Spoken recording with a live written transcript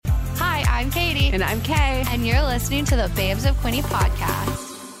I'm Katie. And I'm Kay. And you're listening to the Babes of Quinny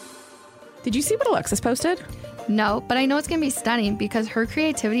podcast. Did you see what Alexis posted? No, but I know it's going to be stunning because her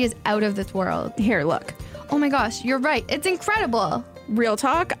creativity is out of this world. Here, look. Oh my gosh, you're right. It's incredible. Real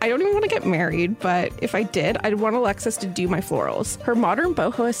talk, I don't even want to get married, but if I did, I'd want Alexis to do my florals. Her modern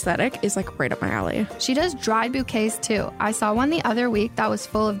boho aesthetic is like right up my alley. She does dried bouquets too. I saw one the other week that was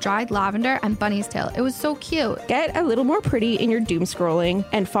full of dried lavender and bunny's tail. It was so cute. Get a little more pretty in your doom scrolling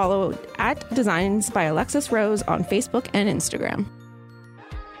and follow at Designs by Alexis Rose on Facebook and Instagram.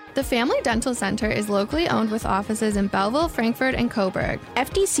 The Family Dental Center is locally owned with offices in Belleville, Frankfurt, and Coburg.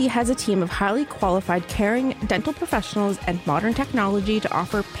 FDC has a team of highly qualified, caring dental professionals and modern technology to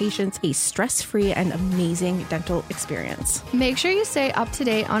offer patients a stress-free and amazing dental experience. Make sure you stay up to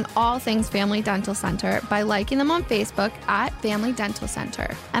date on all things Family Dental Center by liking them on Facebook at Family Dental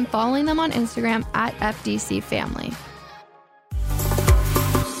Center and following them on Instagram at FDC Family.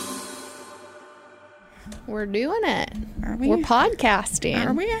 We're doing it. Are we? We're podcasting.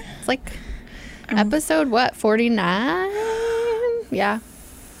 Are we? It's like episode, 49? Yeah.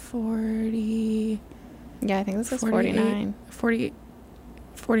 40. Yeah, I think this is 49.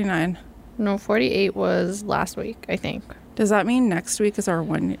 49. No, 48 was last week, I think. Does that mean next week is our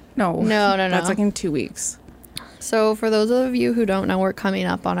one? No. No. That's like in 2 weeks. So for those of you who don't know, we're coming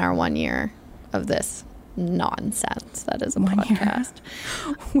up on our 1 year of this nonsense that is a podcast.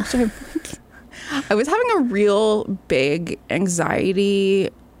 Which I was having a real big anxiety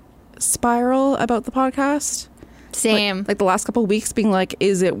spiral about the podcast. Same. Like the last couple of weeks being like,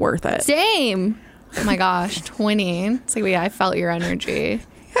 is it worth it? Same. Oh my gosh, twinning. It's like, I felt your energy.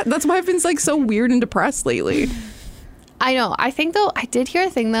 Yeah, that's why I've been like so weird and depressed lately. I know. I think though, I did hear a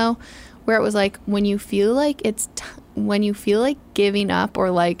thing though, where it was like, when you feel like when you feel like giving up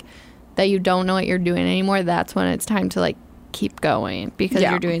or like that you don't know what you're doing anymore, that's when it's time to like keep going because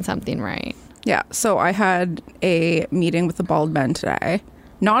you're doing something right. Yeah, so I had a meeting with the bald men today,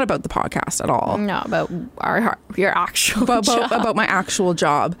 not about the podcast at all. No, about your actual job. About my actual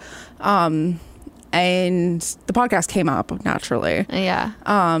job. And the podcast came up naturally. Yeah.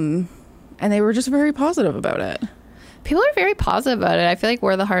 And they were just very positive about it. People are very positive about it. I feel like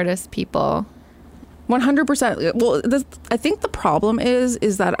we're the hardest people. 100%. Well, I think the problem is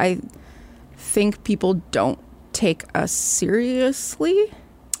that I think people don't take us seriously.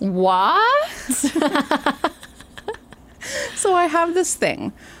 What? So I have this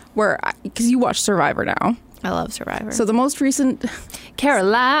thing where, because you watch Survivor now. I love Survivor. So the most recent...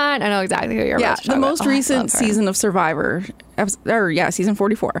 Caroline. I know exactly who you're about to talk the most about. recent season of Survivor, season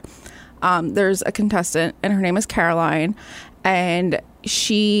 44. There's a contestant, and her name is Caroline, and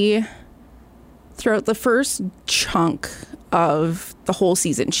she, throughout the first chunk of the whole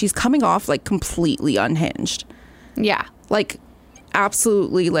season, she's coming off like completely unhinged. Yeah. Like,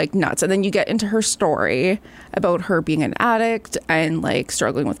 absolutely like nuts. And then you get into her story about her being an addict and like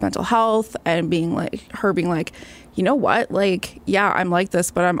struggling with mental health and being like, you know what, like, yeah, I'm like this,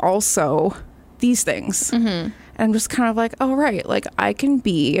 but I'm also these things. Mm-hmm. And I'm just kind of like, oh right, like I can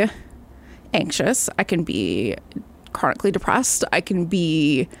be anxious, I can be chronically depressed, I can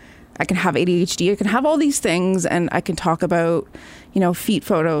have ADHD, I can have all these things, and I can talk about, feet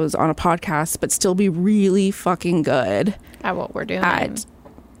photos on a podcast, but still be really fucking good at what we're doing, at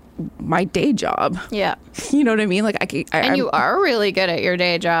my day job. Yeah. You know what I mean? Like you are really good at your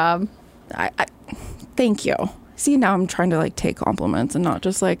day job. I thank you. See, now I'm trying to like take compliments and not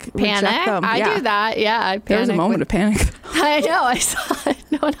just like panic. Reject them. I do that. Yeah, I panic. There was a moment of panic. I know. I saw it.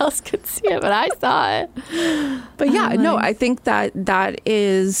 No one else could see it, but I saw it. But yeah, no, I think that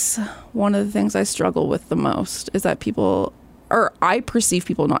is one of the things I struggle with the most is that people, or I perceive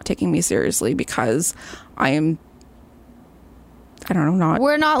people not taking me seriously because we're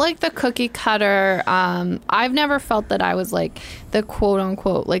not like the cookie cutter. I've never felt that I was like the quote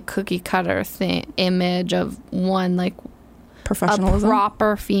unquote like cookie cutter image of one like professionalism, a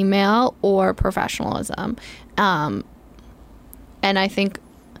proper female or professionalism. And I think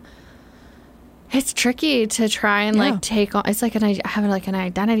it's tricky to try and like take on. It's like having like an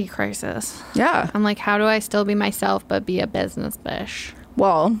identity crisis. Yeah. I'm like, how do I still be myself but be a business bish?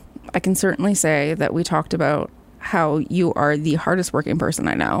 Well, I can certainly say that we talked about how you are the hardest working person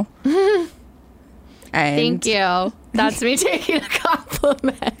I know. And thank you. That's me taking a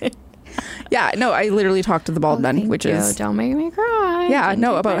compliment. Yeah, no, I literally talked to the bald men, which is... Don't make me cry. Yeah,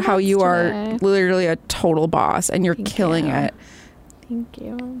 no, about how you are literally a total boss and you're killing it. Thank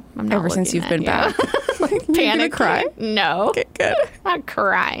you. I'm not ever since you've been back. Like, panic cry? No. Okay, good. I'm not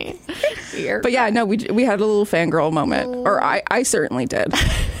crying. But yeah, no, we had a little fangirl moment. Or I certainly did.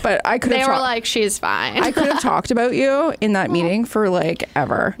 But I could They have were like, she's fine. I could have talked about you in that meeting for like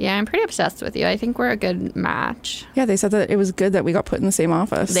ever. Yeah, I'm pretty obsessed with you. I think we're a good match. Yeah, they said that it was good that we got put in the same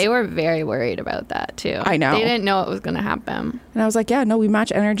office. They were very worried about that too. I know. They didn't know it was going to happen. And I was like, yeah, no, we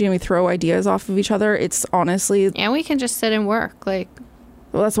match energy and we throw ideas off of each other. It's honestly... And we can just sit and work. Like,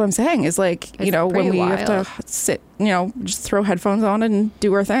 well, that's what I'm saying is like, you It's know, when pretty we have wild. to sit, you know, just throw headphones on and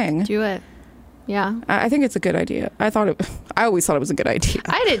do our thing. do it. Yeah. I think it's a good idea. I always thought it was a good idea.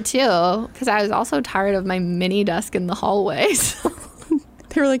 I did too, because I was also tired of my mini desk in the hallways.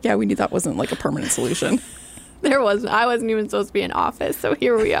 They were like, yeah, we knew that wasn't like a permanent solution. I wasn't even supposed to be in office, so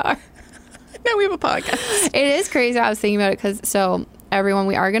here we are. Now we have a podcast. It is crazy. I was thinking about it because, so everyone,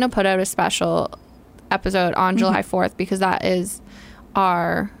 we are going to put out a special episode on July 4th because that is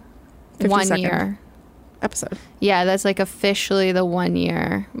our 1 52nd year. episode. Yeah, that's like officially the 1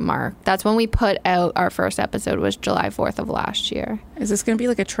 year mark. That's when we put out our first episode was July 4th of last year. Is this going to be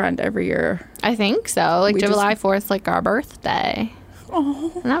like a trend every year? I think so. Like We July 4th, like our birthday. Oh,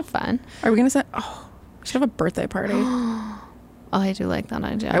 Isn't that fun? are we going to say, oh, we should have a birthday party. Oh, I do like that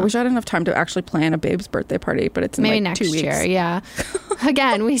idea. I wish I had enough time to actually plan a babe's birthday party, but it's in Maybe like next 2 weeks. year, yeah.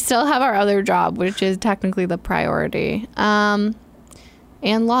 Again, we still have our other job, which is technically the priority. And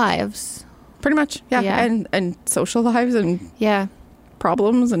lives. Pretty much, yeah. Yeah. And social lives and Yeah.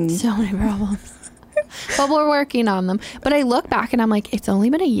 problems and So many problems. But we're working on them. But I look back and I'm like, it's only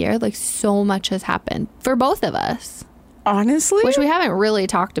been a year. Like, so much has happened for both of us, honestly, which we haven't really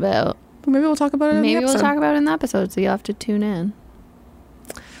talked about. maybe we'll talk about it. Maybe in the we'll episode. talk about it in the episode, so you'll have to tune in.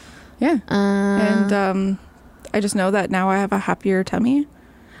 Yeah. And I just know that now I have a happier tummy.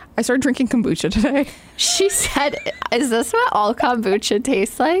 I started drinking kombucha today. She said, is this what all kombucha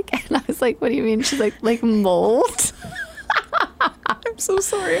tastes like? And I was like, what do you mean? She's like mold. I'm so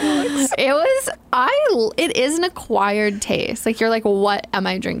sorry, Alex. It is an acquired taste. Like, you're like, what am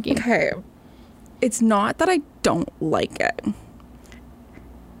I drinking? Okay. It's not that I don't like it.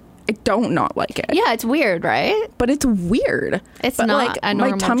 I don't not like it. Yeah, it's weird, right? But it's weird. It's but not like a my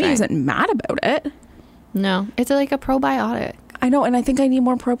normal tummy drink. isn't mad about it. No, it's like a probiotic, I know, and I think I need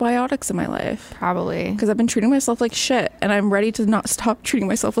more probiotics in my life. probably. Because I've been treating myself like shit, and I'm ready to not stop treating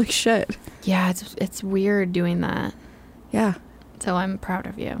myself like shit. Yeah, it's weird doing that. Yeah. So I'm proud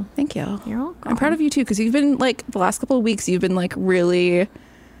of you. Thank you. You're welcome. I'm proud of you too, because you've been like the last couple of weeks, you've been like really.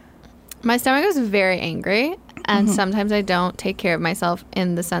 My stomach is very angry, and sometimes I don't take care of myself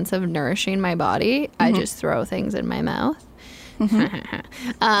in the sense of nourishing my body. I just throw things in my mouth.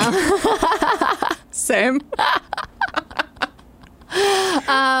 Same.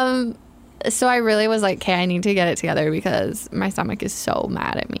 So I really was like, okay, I need to get it together because my stomach is so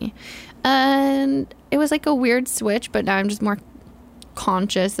mad at me. And it was like a weird switch, but now I'm just more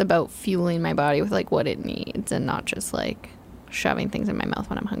conscious about fueling my body with like what it needs and not just like shoving things in my mouth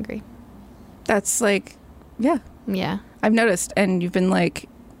when I'm hungry. That's like, yeah, Yeah. I've noticed. And you've been like,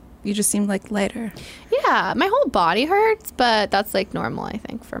 you just seem like lighter. Yeah, my whole body hurts, but that's like normal, I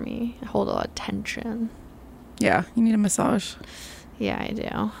think, for me. I hold a lot of tension. Yeah, you need a massage. Yeah, I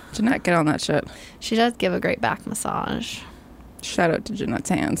do. Jeanette, get on that shit. She does give a great back massage. Shout out to Jeanette's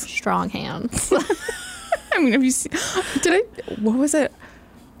hands. Strong hands. I mean, have you seen, what was it?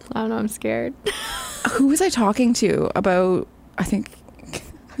 I don't know, I'm scared. Who was I talking to about, I think,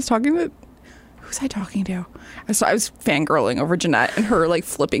 I was talking to, who was I talking to? I was fangirling over Jeanette and her like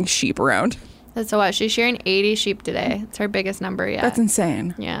flipping sheep around. So what? She's shearing 80 sheep today. It's her biggest number yet. That's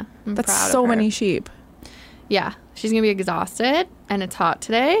insane. Yeah. I'm That's proud so of her. many sheep. Yeah. She's going to be exhausted, and it's hot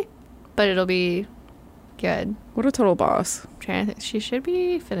today, but it'll be good. What a total boss. I'm trying to think. She should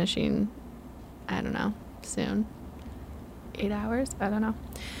be finishing, I don't know, soon. 8 hours? I don't know.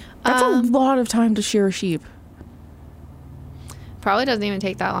 That's a lot of time to shear a sheep. Probably doesn't even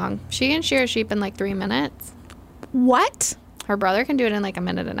take that long. She can shear a sheep in like 3 minutes. What? Her brother can do it in like a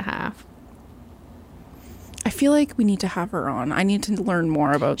minute and a half. I feel like we need to have her on. I need to learn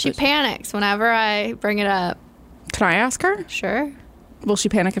more about She this. panics whenever I bring it up. Can I ask her? Sure. Will she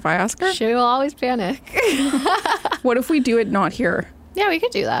panic if I ask her? She will always panic. What if we do it not here? Yeah, we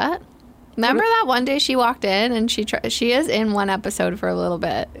could do that. Remember that one day she walked in and she is in one episode for a little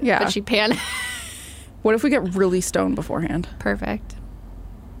bit. Yeah. But she panicked. What if we get really stoned beforehand? Perfect.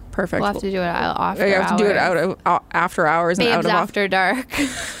 Perfect. We'll have to do it after You have to do it hours. after hours and Babes out of after dark.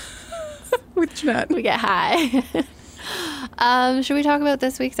 with Jeanette. We get high. Should we talk about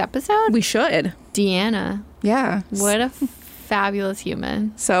this week's episode? We should. Deanna. Yeah. What a fabulous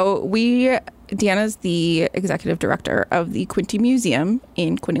human. So Deanna's the executive director of the Quinte Museum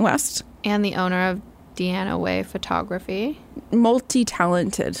in Quinte West. And the owner of Deanna Way Photography.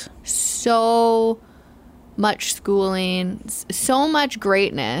 Multi-talented. So much schooling, so much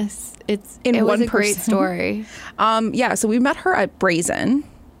greatness. It was one a great person. story. Yeah, so we met her at Brazen.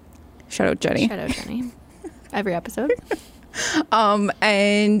 Shout out Jenny. Every episode.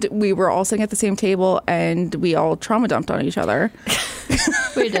 And we were all sitting at the same table, and we all trauma dumped on each other.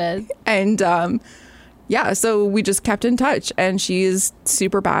 We did. And yeah, so we just kept in touch, and she's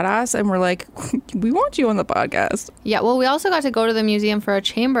super badass, and we're like, we want you on the podcast. Yeah, well, we also got to go to the museum for a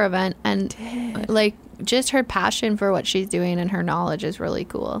chamber event, and like just her passion for what she's doing and her knowledge is really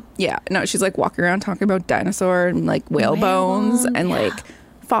cool. Yeah, no, she's like walking around talking about dinosaur and like whale bones and like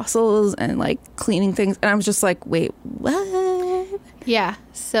fossils and like cleaning things, and I was just like, wait, what? Yeah,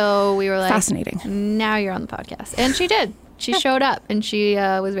 so we were like, fascinating. Now you're on the podcast, and she did. She showed up, and she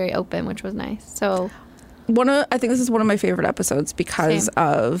was very open, which was nice. So I think this is one of my favorite episodes because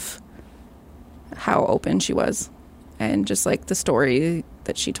of how open she was, and just like the story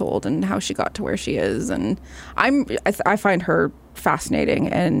that she told and how she got to where she is. And I find her fascinating,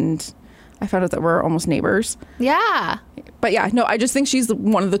 and I found out that we're almost neighbors. Yeah. But yeah, no, I just think she's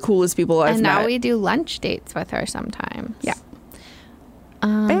one of the coolest people I've met. And now we do lunch dates with her sometimes. Yeah.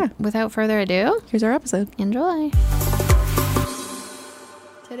 Without further ado, here's our episode. Enjoy.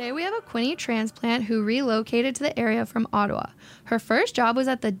 Today we have a Quinny transplant who relocated to the area from Ottawa. Her first job was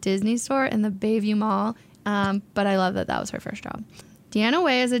at the Disney store in the Bayview Mall, but I love that was her first job. Deanna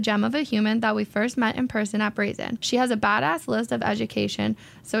Way is a gem of a human that we first met in person at Brazen. She has a badass list of education,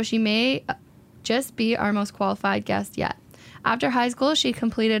 so she may just be our most qualified guest yet. After high school, she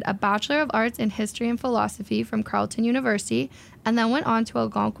completed a Bachelor of Arts in History and Philosophy from Carleton University, and then went on to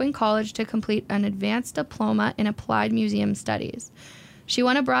Algonquin College to complete an advanced diploma in Applied Museum Studies. She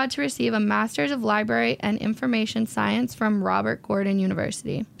went abroad to receive a Master's of Library and Information Science from Robert Gordon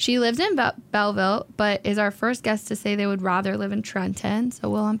University. She lives in Belleville, but is our first guest to say they would rather live in Trenton, so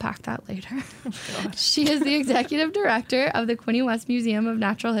we'll unpack that later. She is the executive director of the Quinny West Museum of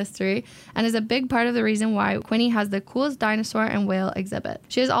Natural History and is a big part of the reason why Quinny has the coolest dinosaur and whale exhibit.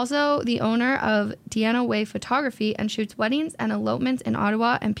 She is also the owner of Deanna Way Photography and shoots weddings and elopements in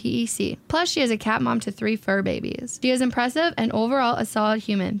Ottawa and PEC. Plus, she is a cat mom to 3 fur babies. She is impressive and overall a solid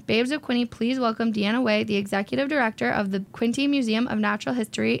human. Babes of Quinny, please welcome Deanna Way, the executive director of the Quinty Museum of Natural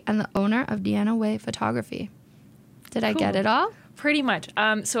History and the owner of Deanna Way Photography. Did I get it all? Pretty much.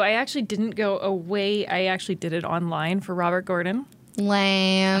 So I actually didn't go away. I actually did it online for Robert Gordon.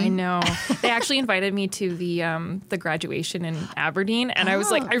 Lame. I know. They actually invited me to the graduation in Aberdeen, and I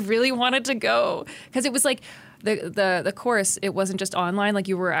was like, I really wanted to go because it was like the course. It wasn't just online; like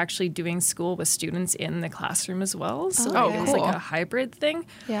you were actually doing school with students in the classroom as well. So it was like a hybrid thing.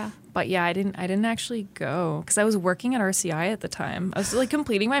 Yeah. But yeah, I didn't actually go because I was working at RCI at the time. I was like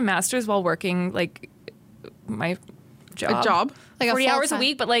completing my master's while working like my job. A job? Like 40 hours a full-time.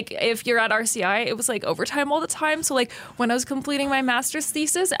 week, but like if you're at RCI, it was like overtime all the time. So like when I was completing my master's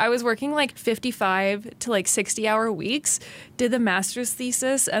thesis, I was working like 55 to like 60-hour weeks, did the master's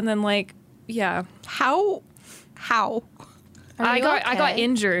thesis, and then like, yeah. How? I got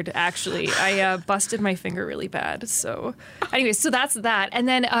injured actually. I busted my finger really bad. So anyway, so that's that. And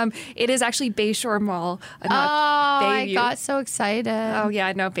then it is actually Bayshore Mall. Not I Bayview. got so excited. Oh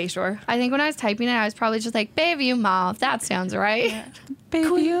yeah, no, Bayshore. I think when I was typing it, I was probably just like, Bayview Mall. That sounds right. Yeah.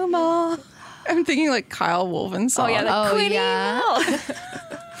 Bayview Mall. I'm thinking like Kyle Wolven song. Oh yeah, the Quinny yeah. Mall.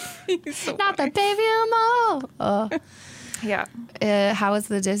 So Not the Bayview Mall. Oh. Yeah. How was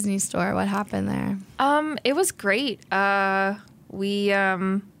the Disney store? What happened there? It was great. I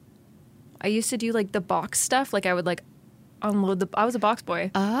used to do like the box stuff. Like I would like unload I was a box boy.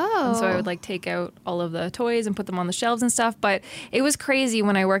 Oh. And so I would like take out all of the toys and put them on the shelves and stuff. But it was crazy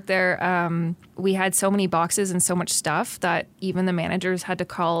when I worked there. We had so many boxes and so much stuff that even the managers had to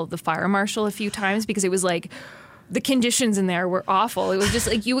call the fire marshal a few times because it was like the conditions in there were awful. It was just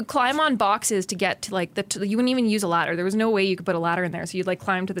like you would climb on boxes to get to like you wouldn't even use a ladder. There was no way you could put a ladder in there. So you'd like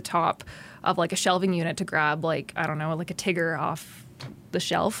climb to the top of like a shelving unit to grab like, I don't know, like a Tigger off the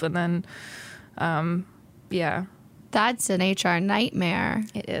shelf. And then, yeah. That's an HR nightmare.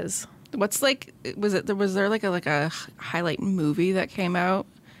 It is. What's like? Was there like a highlight movie that came out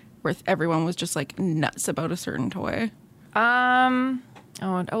where everyone was just like nuts about a certain toy?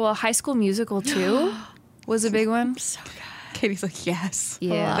 Well, High School Musical 2 was a big one. So good. Katie's like, yes.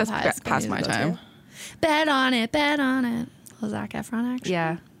 Yeah. That's High School past my Musical time. too. Bet on it. Well, Zac Efron actually.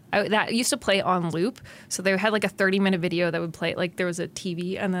 Yeah. That used to play on loop. So they had like a 30-minute video that would play. Like there was a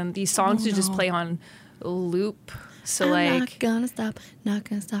TV, and then these songs would just play on loop. So I'm like, not gonna stop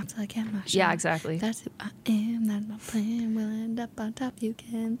till I get my shot. yeah, exactly. That's who I am. That's my plan. We'll end up on top. You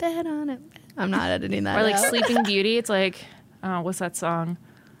can bet on it. I'm not editing that. Or like out. Sleeping Beauty. It's like, what's that song?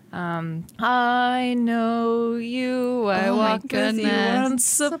 I know you. I Oh my walked with you goodness.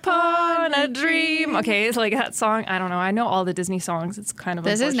 once upon a dream. Okay, it's like that song. I don't know. I know all the Disney songs. It's kind of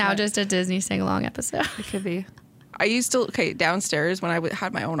This is now unfortunate. just a Disney sing-along episode. It could be. I used to, downstairs when I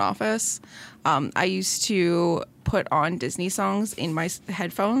had my own office, I used to put on Disney songs in my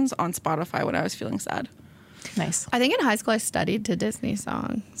headphones on Spotify when I was feeling sad. Nice. I think in high school I studied to Disney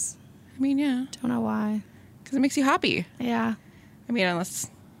songs. I mean, yeah, Don't know why. because it makes you happy. Yeah. I mean, unless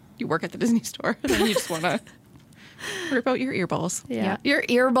you work at the Disney store, then you just want to rip out your earballs. Yeah. Your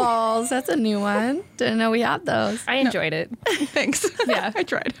earballs. That's a new one. Didn't know we had those. I enjoyed it. Thanks. Yeah. I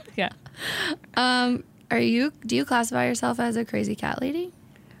tried. Yeah. Do you classify yourself as a crazy cat lady?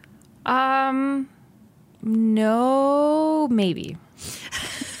 No, maybe.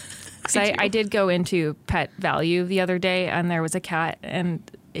 Because I did go into Pet Value the other day, and there was a cat, and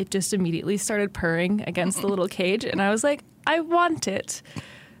it just immediately started purring against the little cage, and I was like, I want it.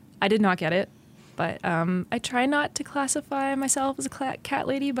 I did not get it, but I try not to classify myself as a cat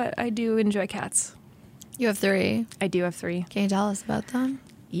lady, but I do enjoy cats. You have 3. I do have 3. Can you tell us about them?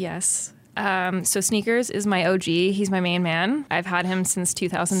 Yes. So Sneakers is my OG. He's my main man. I've had him since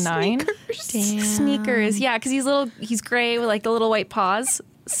 2009. Damn. Sneakers, yeah, because he's gray with like the little white paws.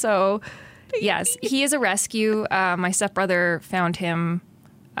 So, yes, he is a rescue. My stepbrother found him,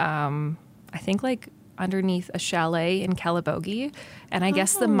 I think, like underneath a chalet in Calabogie, and I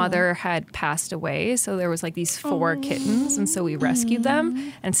guess the mother had passed away. So there was like these 4 kittens, and so we rescued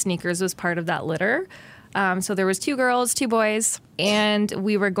them. And Sneakers was part of that litter. So there was 2 girls, 2 boys, and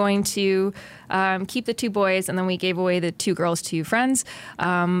we were going to keep the 2 boys, and then we gave away the 2 girls to friends.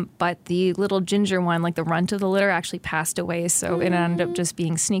 But the little ginger one, like the runt of the litter, actually passed away, so it ended up just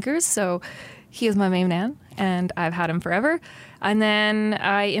being Sneakers. So he is my main man, and I've had him forever. And then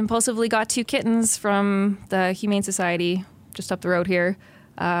I impulsively got 2 kittens from the Humane Society just up the road here.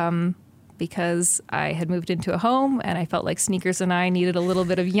 Because I had moved into a home and I felt like Sneakers and I needed a little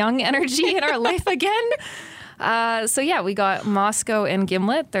bit of young energy in our life again. So yeah, we got Moscow and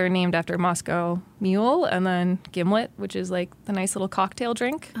Gimlet. They're named after Moscow Mule, and then Gimlet, which is like the nice little cocktail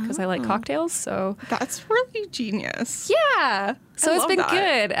drink because I like cocktails. So That's really genius. yeah, so I it's love been that.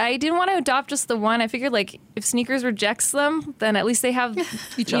 good. I didn't want to adopt just the one. I figured like if Sneakers rejects them, then at least they have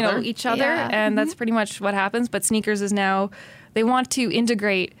Each you know other. each other, Yeah. and that's pretty much what happens. But Sneakers is now they want to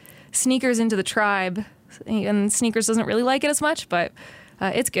integrate Sneakers into the tribe, and Sneakers doesn't really like it as much, but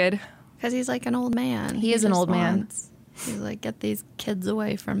it's good. Because he's like an old man. He is an just old man. He's like, get these kids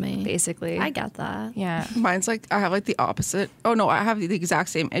away from me. Basically, I get that. yeah. Mine's like, I have like the opposite. Oh no, I have the exact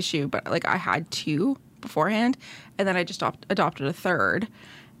same issue, but like I had 2 beforehand, and then I just adopted a 3rd,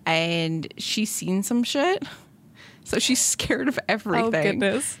 and she's seen some shit, so she's scared of everything. Oh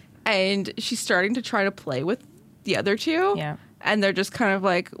goodness. And she's starting to try to play with the other 2. Yeah. And they're just kind of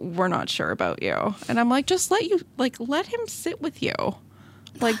like, we're not sure about you. And I'm like, just let him sit with you.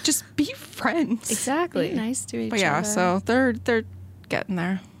 Like, just be friends. Exactly. Be nice to each But yeah, other. so they're getting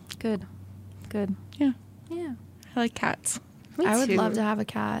there. Good. Good. Yeah. Yeah. I like cats. Me I would too. love to have a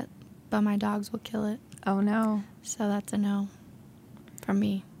cat, but my dogs will kill it. Oh no. So that's a no from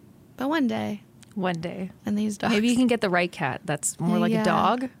me. But one day, One day. and these dogs. Maybe you can get the right cat that's more like Yeah. a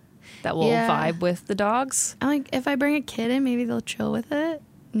dog that will Yeah. vibe with the dogs. I'm like, if I bring a kid in, maybe they'll chill with it.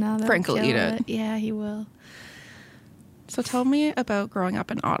 No, they'll Frank will kill eat it. Yeah, he will. So tell me about growing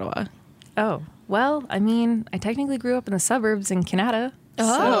up in Ottawa. Oh, well, I mean, I technically grew up in the suburbs in Canada.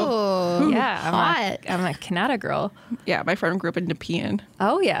 Oh, Yeah, hot. I'm a Canada girl. Yeah, my friend grew up in Nepean.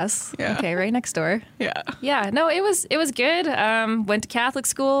 Oh yes. Yeah. Okay, right next door. Yeah. Yeah, no, it was good. Went to Catholic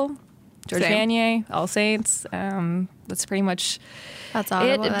school, George Same. Vanier, All Saints. That's pretty much That's it.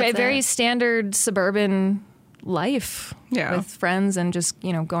 Ottawa. That's Very it. standard suburban life Yeah. with friends and just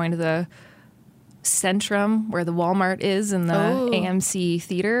going to the Centrum where the Walmart is and the Oh. AMC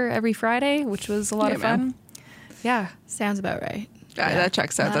theater every Friday, which was a lot Yeah, of fun. man. Yeah. Sounds about right. Yeah, that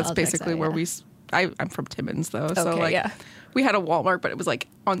checks out. That That's all checks basically out, where yeah. I'm from Timmins though, so Okay, like yeah. we had a Walmart, but it was like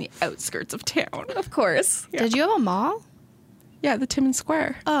on the outskirts of town. Of course. Yeah. Did you have a mall? Yeah, the Timmins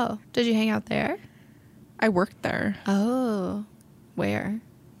Square. Oh, did you hang out there? I worked there. Oh, where?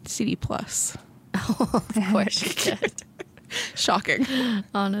 CD Plus. Of course you did. Shocking.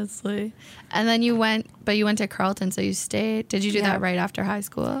 Honestly. And then you went to Carleton, so you stayed. Did you do Yeah. that right after high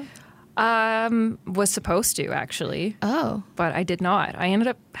school? Was supposed to actually, Oh, but I did not. I ended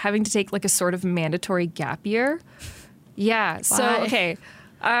up having to take like a sort of mandatory gap year. Yeah. So Why? okay.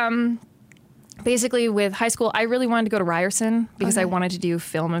 Basically, with high school, I really wanted to go to Ryerson because I Okay. wanted to do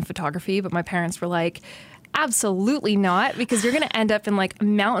film and photography, but my parents were like, absolutely not, because you're going to end up in like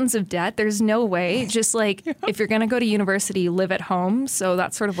mountains of debt. There's no way. Just like if you're going to go to university, live at home. So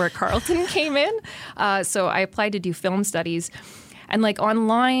that's sort of where Carleton came in. So I applied to do film studies. And like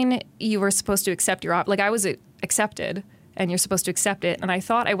online, you were supposed to accept your like I was accepted and you're supposed to accept it. And I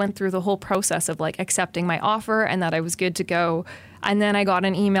thought I went through the whole process of like accepting my offer and that I was good to go. And then I got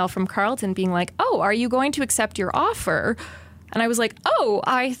an email from Carleton being like, oh, are you going to accept your offer? And I was like, oh,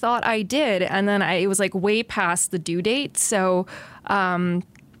 I thought I did. And then it was like way past the due date. So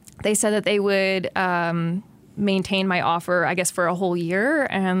they said that they would maintain my offer, I guess, for a whole year.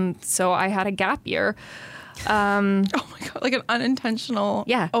 And so I had a gap year. Oh my God, like an unintentional.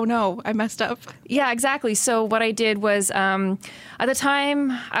 Yeah. Oh no, I messed up. Yeah, exactly. So what I did was, at the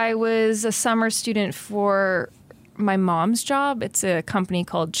time, I was a summer student for my mom's job. It's a company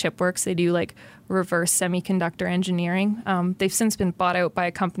called Chipworks. They do like reverse semiconductor engineering. They've since been bought out by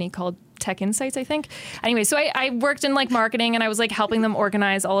a company called Tech Insights, I think. Anyway, so I worked in like marketing and I was like helping them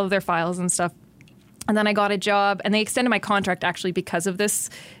organize all of their files and stuff. And then I got a job, and they extended my contract actually because of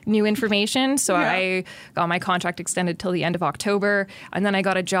this new information. So I got my contract extended till the end of October. And then I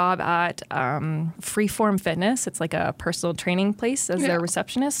got a job at Freeform Fitness. It's like a personal training place as their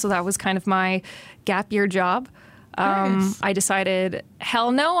receptionist. So that was kind of my gap year job. Nice. I decided,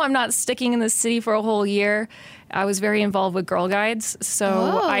 hell no, I'm not sticking in the city for a whole year. I was very involved with Girl Guides.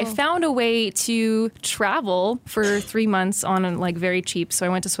 So I found a way to travel for 3 months on like very cheap. So I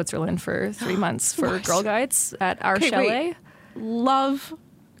went to Switzerland for 3 months for Girl Guides at our chalet. Love.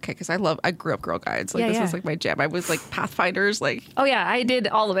 Okay, because I grew up Girl Guides. Like this is like my jam. I was like Pathfinders, like. Oh yeah, I did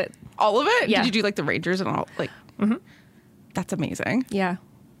all of it. All of it? Yeah. Did you do like the Rangers and all? Like, that's amazing. Yeah.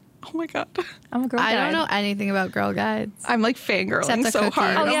 Oh my God. I'm a Girl Guide. I don't know anything about Girl Guides. I'm like fangirling the so cookie.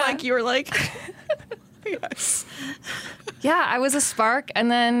 hard. Oh, I'm yeah. like, you were like, yes. Yeah, I was a spark,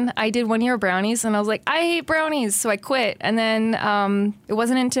 and then I did 1 year of brownies, and I was like, I hate brownies, so I quit. And then it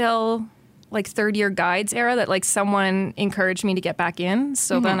wasn't until like third year guides era that like someone encouraged me to get back in.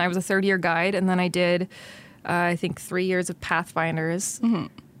 So then I was a third year guide, and then I did I think 3 years of Pathfinders.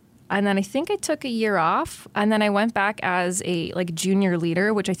 And then I think I took a year off, and then I went back as a like junior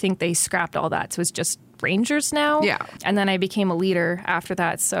leader, which I think they scrapped all that. So it's just Rangers now. Yeah. And then I became a leader after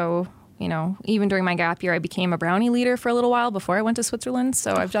that. So, you know, even during my gap year, I became a brownie leader for a little while before I went to Switzerland.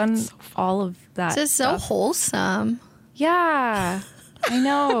 So I've done all of that. This is so wholesome. Yeah. I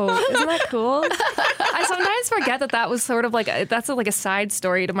know. Isn't that cool? I sometimes forget that was sort of like that's like a side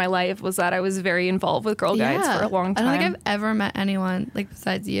story to my life, was that I was very involved with Girl Guides for a long time. I don't think I've ever met anyone like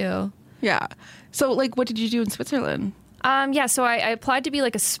besides you. Yeah. So like, what did you do in Switzerland? So I applied to be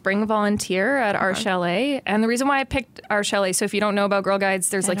like a spring volunteer at our chalet. And the reason why I picked our chalet, so if you don't know about Girl Guides,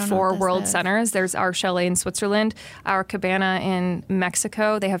 there's like 4 world centers. There's our chalet in Switzerland, our cabana in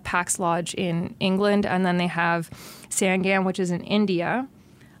Mexico. They have Pax Lodge in England, and then they have Sangam, which is in India.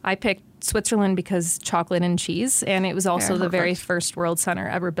 I picked Switzerland because chocolate and cheese, and it was also the very first world center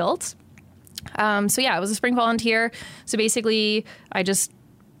ever built. I was a spring volunteer. So basically, I just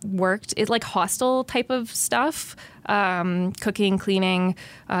worked it like hostel type of stuff, cooking, cleaning,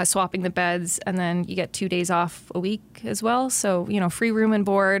 swapping the beds, and then you get 2 days off a week as well. So, you know, free room and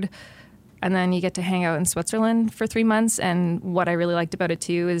board, and then you get to hang out in Switzerland for 3 months. And what I really liked about it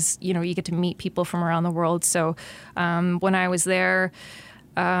too is, you know, you get to meet people from around the world. So when I was there,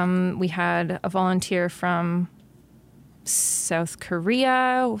 we had a volunteer from South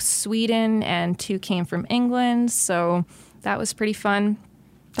Korea, Sweden, and 2 came from England. So that was pretty fun.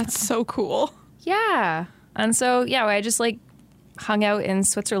 That's so cool. Yeah. And so, I just like hung out in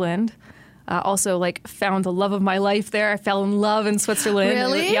Switzerland. Also, like found the love of my life there. I fell in love in Switzerland.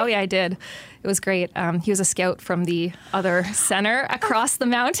 Really? Yeah, I did. It was great. He was a scout from the other center across the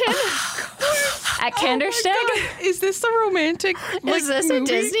mountain at Kandersteg. Oh is this a romantic Is this movie? a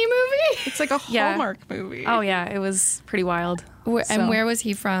Disney movie? It's like a Hallmark movie. Oh, yeah. It was pretty wild. And where was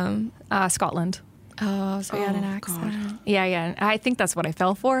he from? Scotland. Oh, so he had an accent. God. Yeah. I think that's what I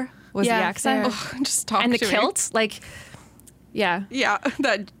fell for, was the accent. Oh, just talk And the to me. kilt. Like, yeah. Yeah,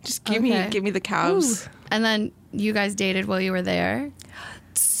 that just give me the calves. And then you guys dated while you were there?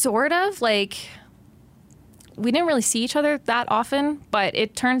 Sort of. Like, we didn't really see each other that often, but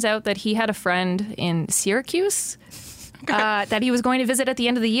it turns out that he had a friend in Syracuse that he was going to visit at the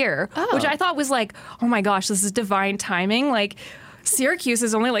end of the year, which I thought was like, oh my gosh, this is divine timing. Like, Syracuse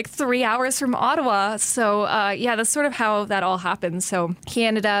is only like 3 hours from Ottawa. So, that's sort of how that all happened. So he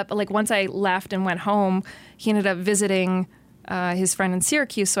ended up, like, once I left and went home, he ended up visiting his friend in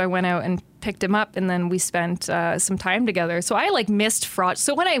Syracuse. So I went out and picked him up, and then we spent some time together. So I like missed Frosh.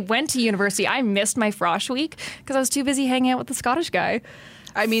 So when I went to university, I missed my Frosh week because I was too busy hanging out with the Scottish guy.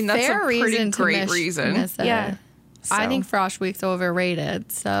 I mean, that's Fair a pretty reason to great reason. miss it. Yeah. I So- think Frosh Week's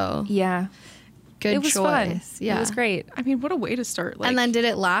overrated. So Yeah. good It was choice. fun. Yeah, It was great. I mean, what a way to start. Like, and then did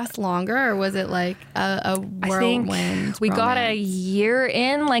it last longer, or was it like a I think whirlwind? we got a romance? year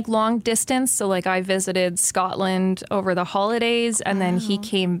in, like long distance. So like I visited Scotland over the holidays, and then he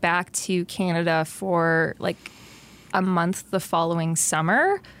came back to Canada for like a month the following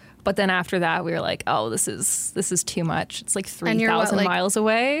summer. But then after that, we were like, oh, this is too much. It's like And you're what, 3,000 like, miles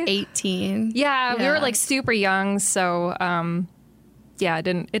away. 18. Yeah, we were like super young, so yeah, it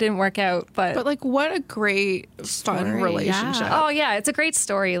didn't work out. But like, what a great, fun Story, relationship. yeah. oh yeah, it's a great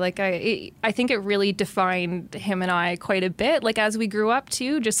story. Like I think it really defined him and I quite a bit. Like as we grew up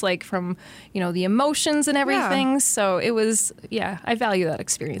too, just like from the emotions and everything. So it was I value that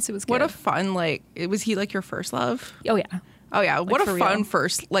experience. It was good. What a fun, like, was he like your first love? Oh yeah. Oh yeah, what a for fun real.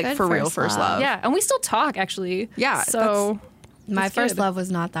 first, like, Good for real first first love. love. Yeah, and we still talk actually. Yeah, So My That's first good. love was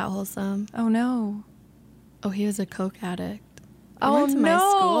not that wholesome. oh no. Oh, he was a coke addict. He Oh, went to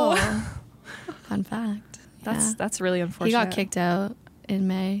no. my school. Fun fact. That's really unfortunate. He got kicked out in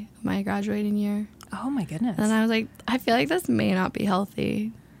May, my graduating year. Oh my goodness. And I was like, I feel like this may not be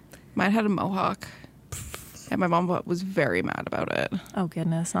healthy. Mine had a mohawk, and my mom was very mad about it. Oh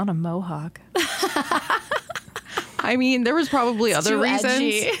goodness, not a mohawk. I mean, there was probably other too reasons.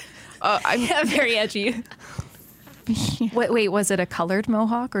 edgy. Yeah, very edgy. Wait, was it a colored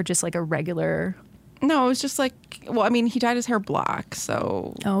mohawk or just like a regular? No, it was just like, well, I mean, he dyed his hair black,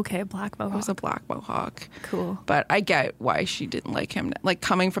 so Oh, okay, black it mohawk. was a black mohawk. Cool. But I get why she didn't like him. Like,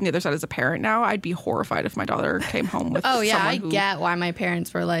 coming from the other side as a parent now, I'd be horrified if my daughter came home with Oh, yeah, someone I who, get why my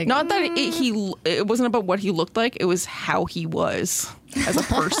parents were like, not that it wasn't about what he looked like, it was how he was as a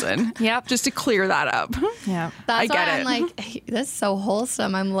person. Yep. Just to clear that up. Yeah. that's I get why it. I'm like, hey, this is so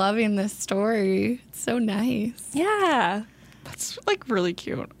wholesome. I'm loving this story. It's so nice. Yeah. That's like really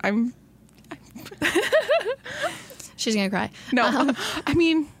cute. She's going to cry. No, I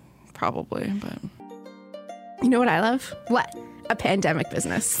mean, probably, but. You know what I love? What? A pandemic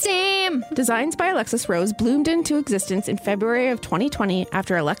business. Same. Designs by Alexis Rose bloomed into existence in February of 2020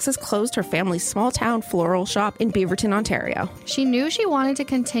 after Alexis closed her family's small-town floral shop in Beaverton, Ontario. She knew she wanted to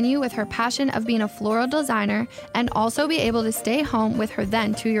continue with her passion of being a floral designer and also be able to stay home with her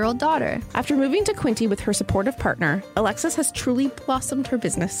then 2-year-old daughter. After moving to Quinte with her supportive partner, Alexis has truly blossomed her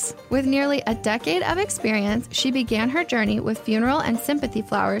business. With nearly a decade of experience, she began her journey with funeral and sympathy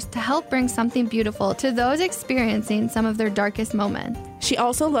flowers to help bring something beautiful to those experiencing some of their darkest moments. She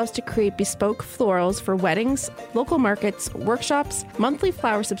also loves to create bespoke florals for weddings, local markets, workshops, monthly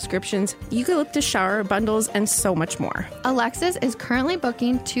flower subscriptions, eucalyptus shower bundles, and so much more. Alexis is currently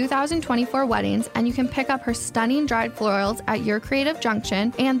booking 2024 weddings, and you can pick up her stunning dried florals at Your Creative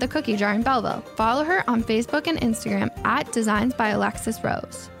Junction and the Cookie Jar in Belleville. Follow her on Facebook and Instagram at Designs by Alexis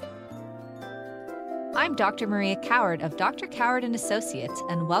Rose. I'm Dr. Maria Coward of Dr. Coward & Associates,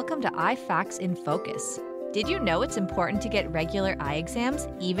 and welcome to iFacts in Focus. Did you know it's important to get regular eye exams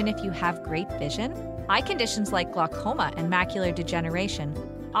even if you have great vision? Eye conditions like glaucoma and macular degeneration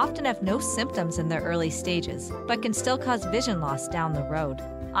often have no symptoms in their early stages, but can still cause vision loss down the road.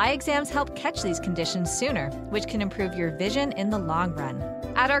 Eye exams help catch these conditions sooner, which can improve your vision in the long run.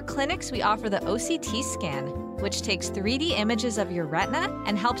 At our clinics, we offer the OCT scan, which takes 3D images of your retina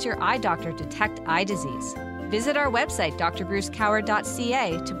and helps your eye doctor detect eye disease. Visit our website,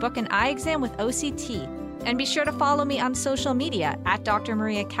 drbrucecoward.ca, to book an eye exam with OCT. And be sure to follow me on social media at Dr.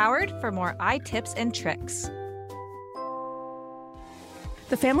 Maria Coward for more eye tips and tricks.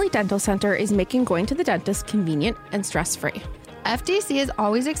 The Family Dental Center is making going to the dentist convenient and stress-free. FDC is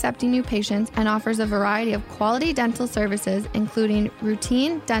always accepting new patients and offers a variety of quality dental services, including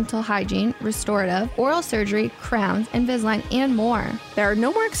routine dental hygiene, restorative, oral surgery, crowns, Invisalign, and more. There are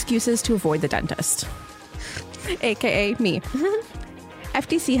no more excuses to avoid the dentist. AKA me.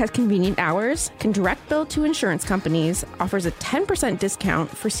 FDC has convenient hours, can direct bill to insurance companies, offers a 10% discount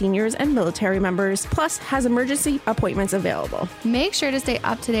for seniors and military members, plus has emergency appointments available. Make sure to stay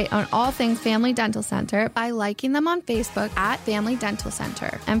up to date on all things Family Dental Center by liking them on Facebook at Family Dental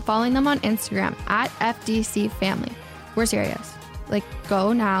Center and following them on Instagram at FDC Family. We're serious. Like,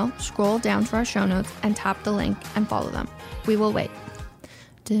 go now, scroll down to our show notes and tap the link and follow them. We will wait.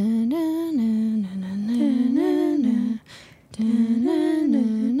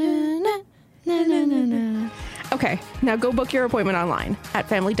 Okay, now go book your appointment online at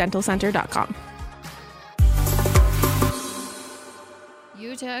familydentalcenter.com.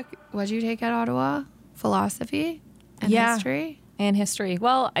 What'd you take at Ottawa? Philosophy and history? And history.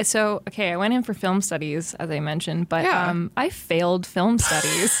 Well, I went in for film studies, as I mentioned, but I failed film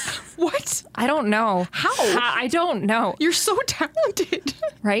studies. What? I don't know. How? I don't know. You're so talented.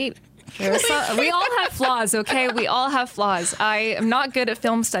 Right? We all have flaws, okay? We all have flaws. I am not good at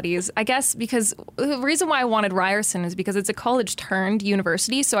film studies, I guess, because the reason why I wanted Ryerson is because it's a college-turned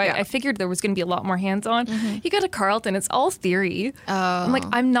university, so I figured there was going to be a lot more hands-on. You go to Carleton, it's all theory. I'm like,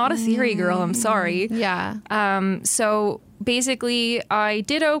 I'm not a theory girl, I'm sorry. Yeah. So basically, I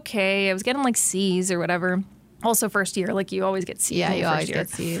did okay. I was getting like C's or whatever. Also, first year, like you always get C's. Yeah, in you your always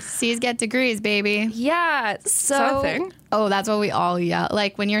first year. get C's. C's get degrees, baby. Yeah, so Is that a thing? Oh, that's what we all yell.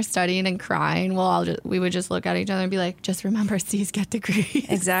 Like when you're studying and crying, we would just look at each other and be like, just remember C's get degrees.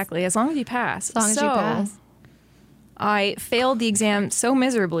 Exactly, as long as you pass. As long as you pass. I failed the exam so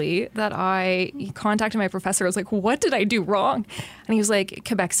miserably that I contacted my professor. I was like, what did I do wrong? And he was like,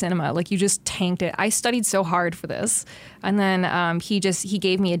 Quebec cinema, like you just tanked it. I studied so hard for this. And then he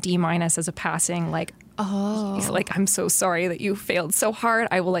gave me a D- as a passing, like, he's like, I'm so sorry that you failed so hard.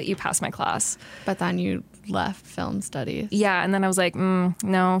 I will let you pass my class. But then you left film studies. Yeah, and then I was like,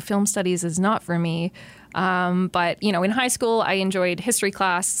 no, film studies is not for me. But, in high school, I enjoyed history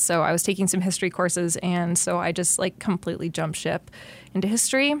class, so I was taking some history courses, and so I just, like, completely jumped ship into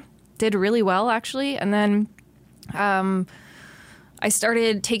history. Did really well, actually, and then I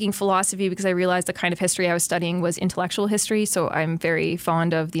started taking philosophy because I realized the kind of history I was studying was intellectual history, so I'm very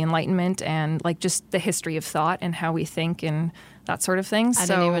fond of the Enlightenment and, like, just the history of thought and how we think and that sort of thing. I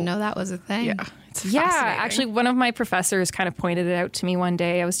didn't even know that was a thing. Yeah. It's Yeah, fascinating. actually, one of my professors kind of pointed it out to me one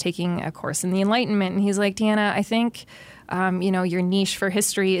day. I was taking a course in the Enlightenment, and he's like, Deanna, I think, your niche for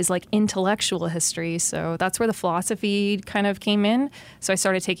history is like intellectual history. So that's where the philosophy kind of came in. So I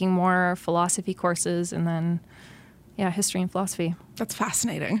started taking more philosophy courses and then, history and philosophy. That's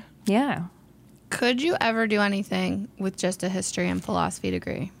fascinating. Yeah. Could you ever do anything with just a history and philosophy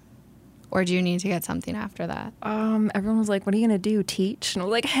degree? Or do you need to get something after that? Everyone was like, what are you going to do, teach? And I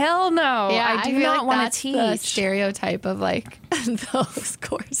was like, hell no. I do feel not like want that's to teach. the stereotype of like those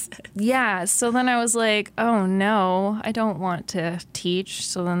courses. Yeah, so then I was like, oh no, I don't want to teach.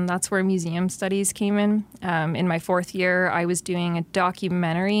 So then that's where museum studies came in. In my fourth year, I was doing a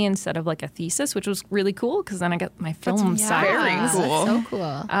documentary instead of like a thesis, which was really cool because then I got my film side. very of things. cool. That's so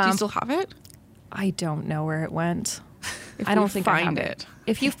cool. Do you still have it? I don't know where it went. If I don't we think I find have it.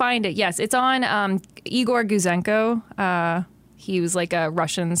 If you find it, yes. It's on Igor Guzenko. He was like a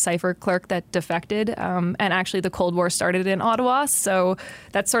Russian cipher clerk that defected. And actually the Cold War started in Ottawa. So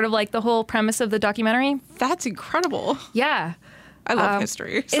that's sort of like the whole premise of the documentary. That's incredible. Yeah. I love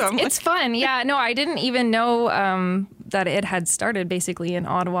history. So It's fun. Yeah. No, I didn't even know that it had started basically in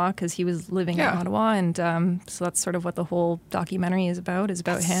Ottawa because he was living in Ottawa. And so that's sort of what the whole documentary is about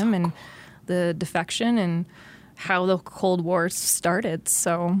him and the defection and how the Cold War started.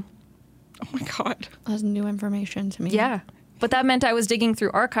 So, oh my God. That's new information to me. yeah. But that meant I was digging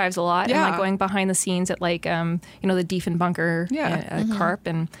through archives a lot and Yeah. like going behind the scenes at like, the Diefenbunker at Carp.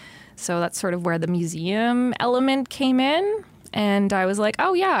 And so that's sort of where the museum element came in. And I was like,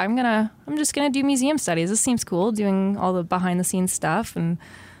 oh yeah, I'm just gonna do museum studies. This seems cool, doing all the behind the scenes stuff. And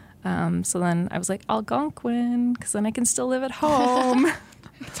so then I was like, Algonquin, because then I can still live at home.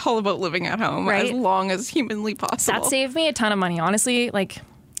 It's all about living at home Right? as long as humanly possible. That saved me a ton of money, honestly. Like,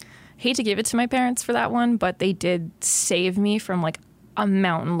 hate to give it to my parents for that one, but they did save me from like a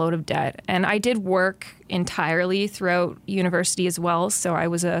mountain load of debt. And I did work entirely throughout university as well. So I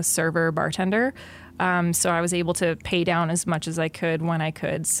was a server bartender. So I was able to pay down as much as I could when I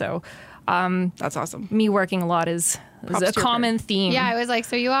could. So That's awesome. me working a lot is Props a to your common theme. Yeah, I was like,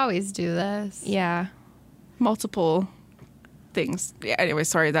 so you always do this. Yeah. Multiple things. Yeah, anyway,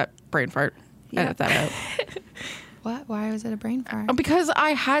 sorry, that brain fart. Edit that out. What? Why was it a brain fart? Because I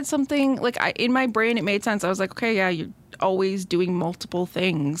had something, in my brain, it made sense. I was like, okay, yeah, you're always doing multiple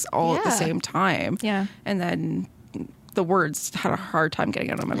things all at the Yeah. same time. Yeah. And then the words had a hard time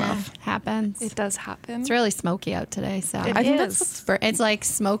getting out of my mouth. Happens. It does happen. It's really smoky out today, so It I think is. that's it's like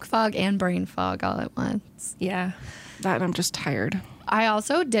smoke fog and brain fog all at once. Yeah. that, and I'm just tired. I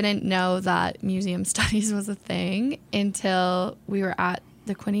also didn't know that museum studies was a thing until we were at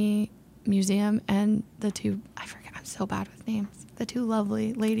the Quinney Museum and I'm so bad with names. The two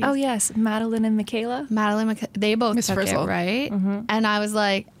lovely ladies. Oh, yes. Madeline and Michaela. They both Miss took Frizzle. it, right? And I was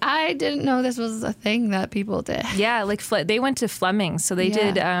like, I didn't know this was a thing that people did. Yeah, like they went to Fleming. So they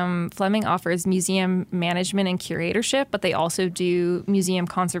did, Fleming offers museum management and curatorship, but they also do museum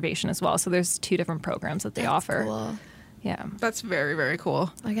conservation as well. So there's two different programs that they offer. Cool. Yeah. That's very, very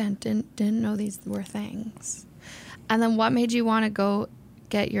cool. Again, didn't know these were things. And then what made you want to go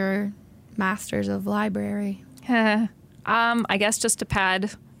get your master's of library? I guess just to pad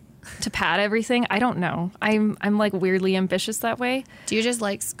everything. I don't know. I'm like weirdly ambitious that way. Do you just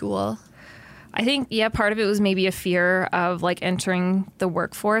like school? I think, yeah, part of it was maybe a fear of like entering the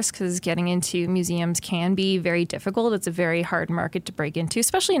workforce, because getting into museums can be very difficult. It's a very hard market to break into,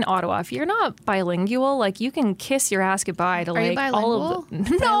 especially in Ottawa. If you're not bilingual, like you can kiss your ass goodbye to like all of the.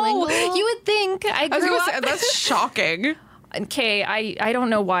 No, Bilingual? you would think. I was grew gonna up. say, that's shocking. Okay, I don't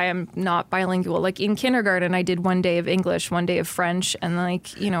know why I'm not bilingual. Like in kindergarten, I did 1 day of English, 1 day of French, and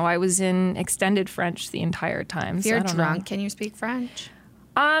like, you know, I was in extended French the entire time. If so you're I don't drunk, know. can you speak French?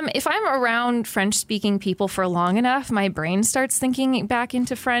 If I'm around French-speaking people for long enough, my brain starts thinking back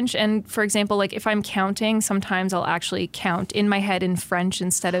into French. And for example, like if I'm counting, sometimes I'll actually count in my head in French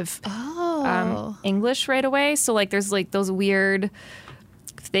instead of English right away. So like there's like those weird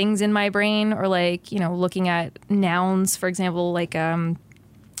things in my brain, or like, you know, looking at nouns, for example, like I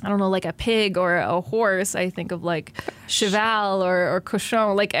don't know, like a pig or a horse. I think of like cheval or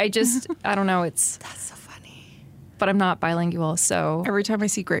cochon. Like I just, I don't know. That's so funny. But I'm not bilingual, so Every time I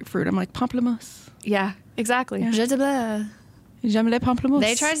see grapefruit, I'm like, pamplemousse. yeah, exactly. Je te bleu. J'aime les pamplemousses.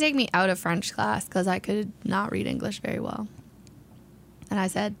 They tried to take me out of French class because I could not read English very well. And I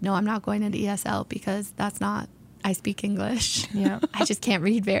said, no, I'm not going into ESL because that's not, I speak English. Yeah. I just can't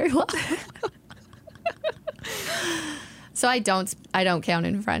read very well. So I don't count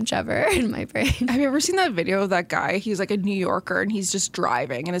in French ever in my brain. Have you ever seen that video of that guy? He's like a New Yorker and he's just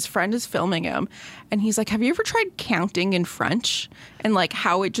driving and his friend is filming him. And he's like, have you ever tried counting in French? And like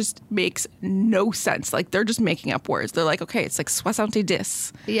how it just makes no sense. Like they're just making up words. They're like, okay, it's like 70.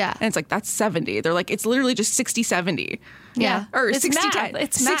 Yeah. And it's like, that's 70. They're like, it's literally just 60-70. Yeah. Or It's 60-10. math.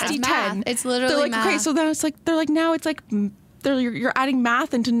 It's math. 60-10. It's math. It's literally They're like, okay, math. so then it's like, they're like, now it's like, you're adding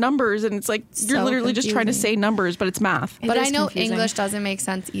math into numbers and it's like, you're So literally just trying to confusing. say numbers, but it's math. But is I know confusing. English doesn't make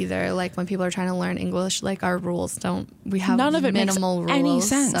sense either. Like when people are trying to learn English, like our rules don't. We have None of it makes minimal rules. any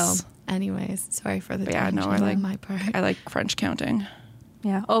sense. So, anyways, sorry for the But yeah, no, tangent I like on my part. I like French counting.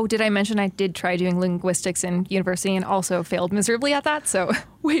 Yeah. Oh, did I mention I did try doing linguistics in university and also failed miserably at that? So,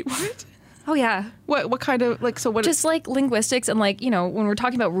 Wait, what? oh yeah, What kind of like, so what? just like linguistics and like, you know, when we're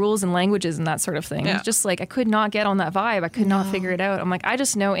talking about rules and languages and that sort of thing, Yeah. it's just like I could not get on that vibe. I could not figure it out. I'm like, I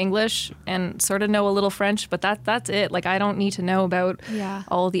just know English and sort of know a little French, but that's it. Like I don't need to know about Yeah.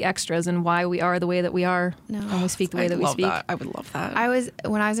 all the extras and why we are the way that we are and we speak the way that we love speak. that. I would love that.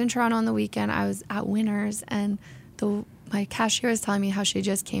 When I was in Toronto on the weekend, I was at Winners, and my cashier was telling me how she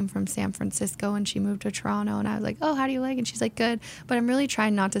just came from San Francisco and she moved to Toronto, and I was like, oh, how do you like it? And she's like, good, but I'm really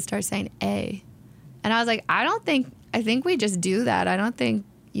trying not to start saying A. And I was like, I think we just do that. I don't think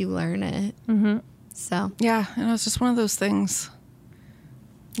you learn it. Mm-hmm. So yeah, and it's just one of those things.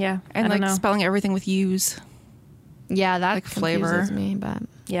 Yeah. And I don't like know. spelling everything with U's. yeah, that Like flavor. confuses me, but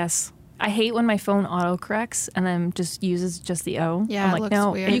Yes. I hate when my phone autocorrects and then just uses just the O. Yeah, I'm it like, looks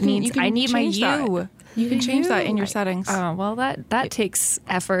no, weird. it You can- needs, you can I need my change that. U. You can change that in your settings. Oh, well, that takes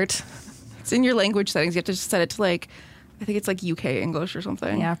effort. It's in your language settings. You have to just set it to like, I think it's like UK English or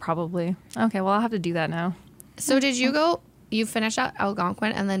something. Yeah, probably. Okay, well, I'll have to do that now. So did you finish at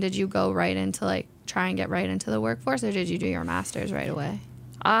Algonquin, and then did you go right into like try and get right into the workforce, or did you do your master's right away?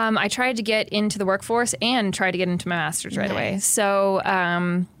 I tried to get into the workforce and tried to get into my master's right away. Nice. So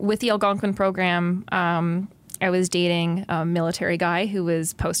with the Algonquin program, I was dating a military guy who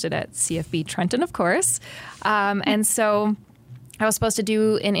was posted at CFB Trenton, of course. And so I was supposed to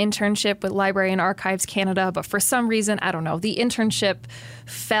do an internship with Library and Archives Canada, but for some reason, I don't know, the internship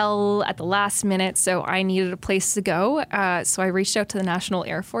fell at the last minute, so I needed a place to go. So I reached out to the National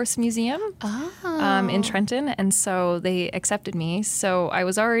Air Force Museum in Trenton, and so they accepted me. So I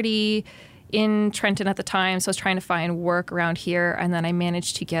was already in Trenton at the time, so I was trying to find work around here, and then I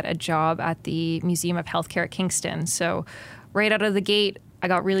managed to get a job at the Museum of Healthcare at Kingston. So right out of the gate, I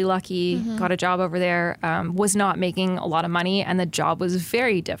got really lucky, got a job over there, was not making a lot of money, and the job was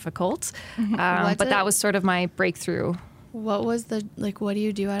very difficult. But that was sort of my breakthrough. What was what do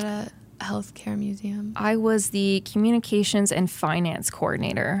you do at a healthcare museum? I was the communications and finance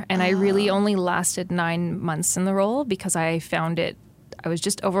coordinator, and I really only lasted 9 months in the role because I found I was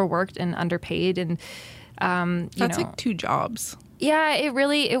just overworked and underpaid, and That's like 2 jobs. yeah, it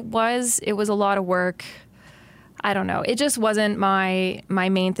was a lot of work. I don't know. It just wasn't my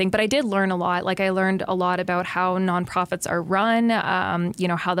main thing, but I did learn a lot. Like I learned a lot about how nonprofits are run,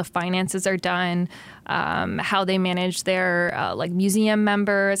 how the finances are done, how they manage their like museum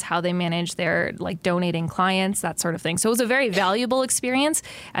members, how they manage their like donating clients, that sort of thing. So it was a very valuable experience,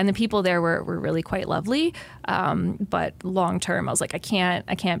 and the people there were really quite lovely. But long term, I was like, I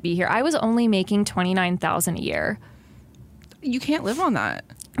can't be here. I was only making $29,000 a year. You can't live on that.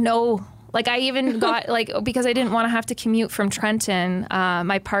 No. Like I even got like, because I didn't want to have to commute from Trenton,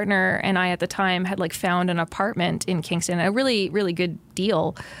 my partner and I at the time had like found an apartment in Kingston, a really, really good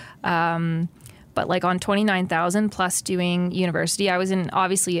deal. But like on 29,000 plus doing university, I was in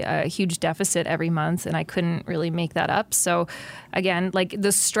obviously a huge deficit every month and I couldn't really make that up. So again, like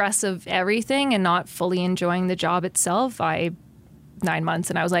the stress of everything and not fully enjoying the job itself, 9 months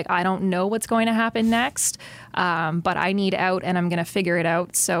and I was like, I don't know what's going to happen next, but I need out and I'm going to figure it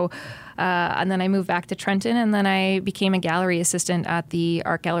out. So, and then I moved back to Trenton and then I became a gallery assistant at the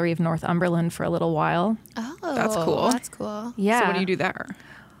Art Gallery of Northumberland for a little while. Oh, That's cool. That's cool. Yeah. So what do you do there?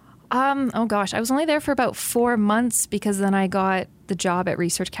 Oh gosh, I was only there for about 4 months because then I got the job at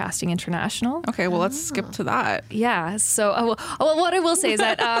Research Casting International. Okay, well, let's skip to that. Yeah. So, well, what I will say is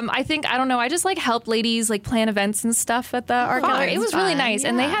that I just like helped ladies like plan events and stuff at the art gallery. It was really nice,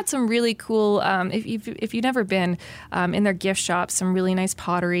 and they had some really cool. If you've never been in their gift shop, some really nice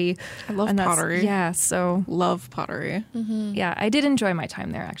pottery. I love pottery. Yeah. So Love pottery. yeah, I did enjoy my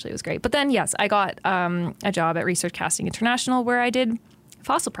time there. Actually, it was great. But then yes, I got a job at Research Casting International where I did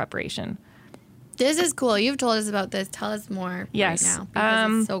fossil preparation. This is cool. You've told us about this. Tell us more Yes. right now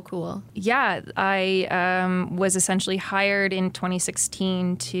because it's so cool. Yeah, I was essentially hired in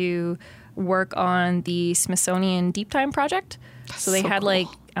 2016 to work on the Smithsonian Deep Time project. So they had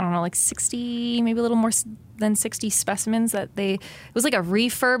cool. 60, maybe a little more than 60 specimens it was like a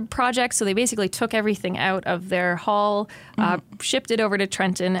refurb project. So they basically took everything out of their hall, shipped it over to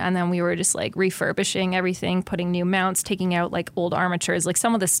Trenton, and then we were just like refurbishing everything, putting new mounts, taking out like old armatures. Like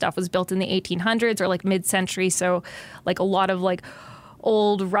some of this stuff was built in the 1800s or like mid-century. So like a lot of like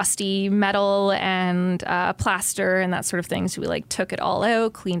old rusty metal and plaster and that sort of thing. So we like took it all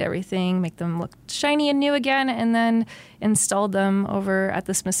out, cleaned everything, make them look shiny and new again, and then installed them over at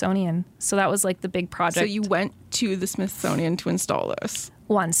the Smithsonian. So that was like the big project. So you went to the Smithsonian to install this?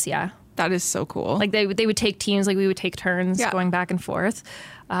 Once, yeah. That is so cool. Like they would take teams, like we would take turns going back and forth.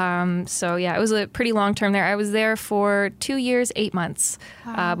 So yeah, it was a pretty long term there. I was there for 2 years, 8 months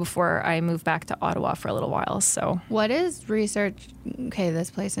before I moved back to Ottawa for a little while. So What is research? Okay, this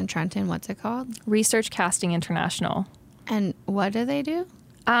place in Trenton, what's it called? Research Casting International. And what do they do?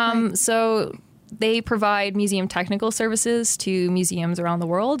 So they provide museum technical services to museums around the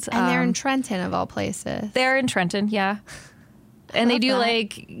world. And they're in Trenton, of all places. They're in Trenton, yeah. And they do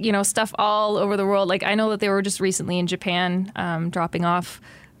that. stuff all over the world. Like I know that they were just recently in Japan dropping off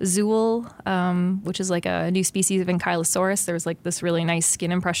Zool, which is like a new species of Ankylosaurus. There was like this really nice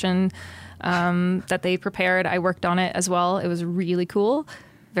skin impression that they prepared. I worked on it as well. It was really cool.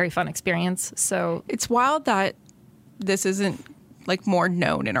 Very fun experience. So it's wild that this isn't like more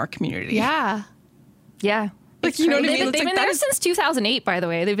known in our community. Yeah. yeah. Like, you know what I mean? They've It's been like there that is- since 2008, by the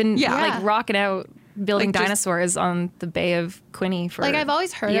way. They've been like rocking out building Like, just- dinosaurs on the Bay of Quinte for Like I've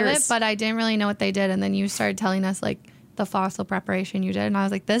always heard of it, years. but I didn't really know what they did. And then you started telling us like the fossil preparation you did. And I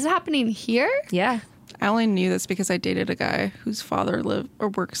was like, this is happening here? Yeah. I only knew this because I dated a guy whose father lived or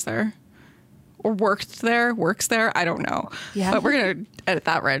works there. Or works there. I don't know. Yeah. But we're going to edit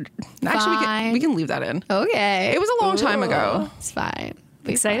that red. Actually, Fine. we can leave that in. Okay. It was a long time ago. It's fine.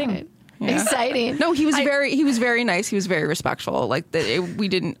 Be Exciting. fine. Yeah. Exciting. No, he was very nice. He was very respectful. Like we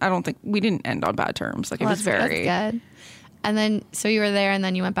didn't end on bad terms. Like it was very That's good. And then, so you were there and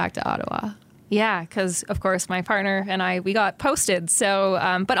then you went back to Ottawa. Yeah, because of course my partner and we got posted. So,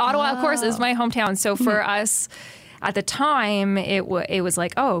 but Ottawa, of course, is my hometown. So for us at the time, it was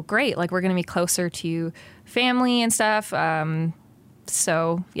like, oh, great, like we're going to be closer to family and stuff.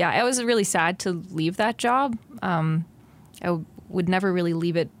 So yeah, it was really sad to leave that job. I would never really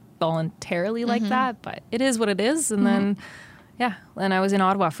leave it voluntarily like that, but it is what it is. And then, yeah, then I was in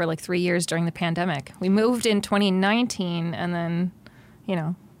Ottawa for like 3 years during the pandemic. We moved in 2019, and then,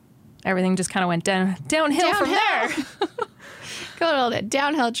 everything just kind of went downhill from there. Go a little bit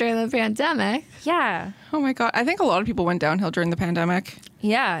downhill during the pandemic. Yeah. Oh my God. I think a lot of people went downhill during the pandemic.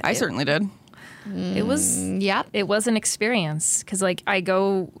 Yeah. I certainly did. It was Yep. it was an experience because like I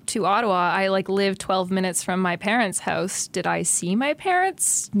go to Ottawa, I like live 12 minutes from my parents' house. Did I see my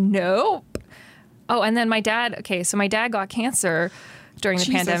parents? Nope. Oh, and then my dad got cancer during the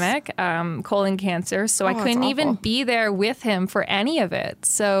Jesus. pandemic, colon cancer. So I that's couldn't even awful. be there with him for any of it.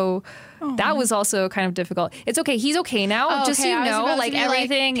 So that was also kind of difficult. It's okay. He's okay now. Oh, just so okay. you I was know, about to like be like,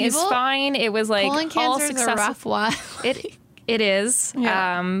 everything is people- fine. It was like Colon all cancer is a successful. rough one. It is.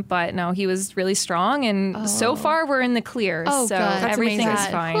 Yeah. But no, he was really strong. And so far, we're in the clear. Oh, so good. That's everything is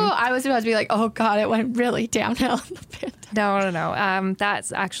amazing. fine. Whew, I was about to be like, oh, God, it went really downhill in the pandemic. No.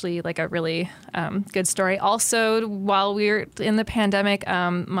 That's actually like a really good story. Also, while we were in the pandemic,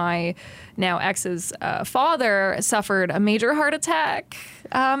 my now ex's father suffered a major heart attack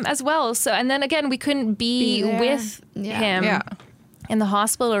as well. So, and then again, we couldn't be there. with him Yeah. in the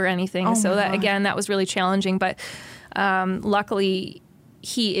hospital or anything. Oh So my that God. again, that was really challenging. But luckily,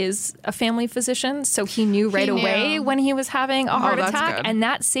 he is a family physician, so he knew right knew. away when he was having a heart that's attack, good. and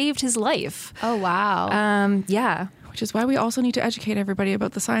that saved his life. Oh, wow. Yeah. Which is why we also need to educate everybody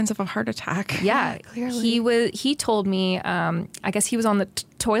about the signs of a heart attack. Yeah, clearly. He told me. I guess he was on the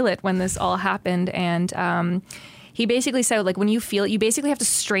toilet when this all happened, and he basically said, like, when you feel it, you basically have to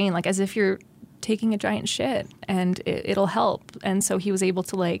strain, like as if you're taking a giant shit, and it'll help. And so he was able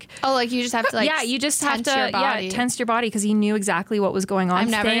to like. Oh, like you just have to like. Yeah, you just have tense to your body. tense your body because he knew exactly what was going on. I'm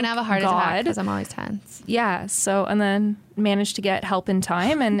never Thank gonna have a heart attack God. because I'm always tense. Yeah. So and then managed to get help in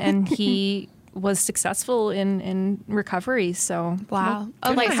time, and he was successful in recovery. So Wow.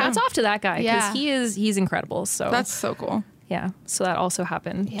 Oh, like for hats him. off to that guy because Yeah. he's incredible. So That's so cool. yeah. So that also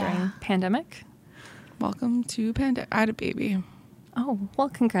happened Yeah. during pandemic. Welcome to pandemic. I had a baby. Oh well,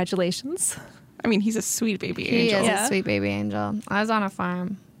 congratulations. I mean, he's a sweet baby He angel. is Yeah. a sweet baby angel. I was on a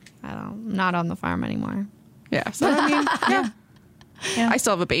farm. I'm not on the farm anymore. Yeah. So I mean, yeah. Yeah. I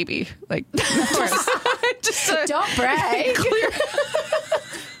still have a baby. Like, of course. Just Don't brag.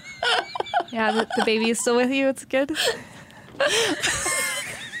 Yeah, the baby is still with you. It's good.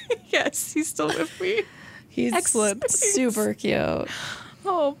 yes, he's still with me. He's Excellent. super cute.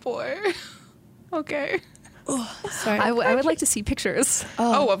 Oh boy. Okay. Sorry. I would like to see pictures.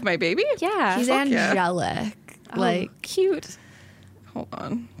 Oh, of my baby? Yeah. He's fuck yeah. angelic. Oh, Like, cute. Hold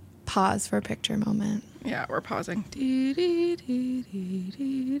on. pause for a picture moment. Yeah, we're pausing.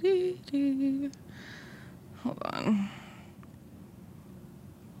 Hold on.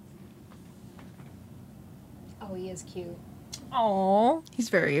 Oh, he is cute. Oh, He's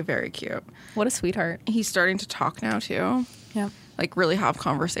very, very cute. what a sweetheart. He's starting to talk now too. Yeah. Like really have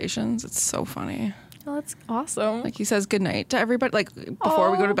conversations. It's so funny. Oh, that's awesome. Like he says goodnight to everybody. Like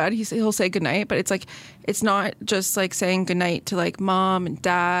before we go to bed, he'll say goodnight, but it's like it's not just like saying goodnight to like mom and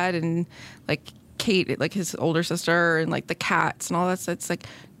dad and like Kate, like his older sister, and like the cats and all that stuff. It's like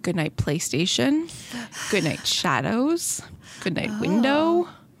goodnight PlayStation, goodnight shadows, goodnight window,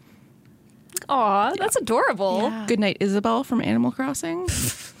 Aw, that's adorable. Yeah. goodnight Isabel from Animal Crossing.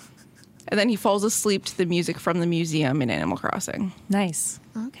 And then he falls asleep to the music from the museum in Animal Crossing. Nice.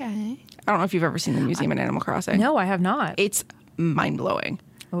 Okay. I don't know if you've ever seen the museum in Animal Crossing. No, I have not. It's mind blowing.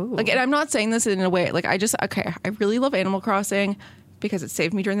 Ooh. Like, and I'm not saying this in a way like I really love Animal Crossing because it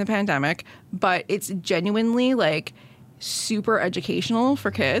saved me during the pandemic, but it's genuinely like super educational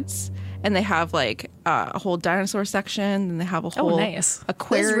for kids. And they have like a whole dinosaur section, and they have a whole nice.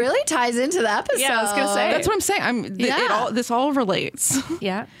 aquarium. This really ties into the episode. Yeah, I was gonna say. That's what I'm saying. Yeah. This all relates.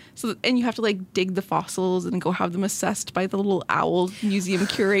 Yeah. So, and you have to like dig the fossils and go have them assessed by the little owl museum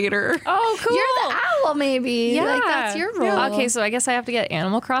curator. Oh, cool. You're the owl, maybe. Yeah. Like, that's your role. Okay, so I guess I have to get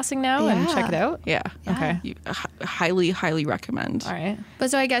Animal Crossing now and Yeah. check it out. Yeah. Okay. You, highly, highly recommend. All right. But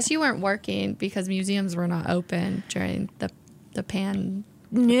so I guess you weren't working because museums were not open during the pandemic.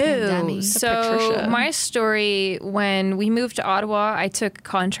 So Patricia. my story, when we moved to Ottawa, I took a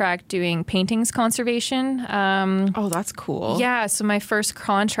contract doing paintings conservation. Oh, that's cool. Yeah, so my first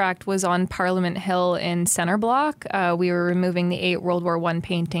contract was on Parliament Hill in Centre Block. We were removing the 8 World War I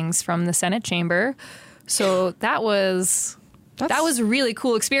paintings from the Senate chamber. So that was a really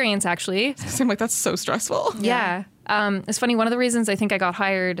cool experience, actually. Seemed like that's so stressful. Yeah. It's funny. One of the reasons I think I got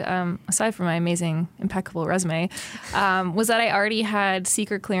hired, aside from my amazing, impeccable resume, was that I already had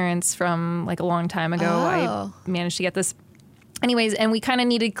secret clearance from like a long time ago. Oh. I managed to get this. Anyways, and we kind of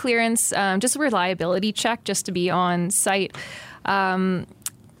needed clearance, just a reliability check just to be on site.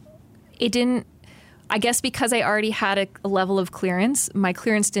 It didn't. I guess because I already had a level of clearance, my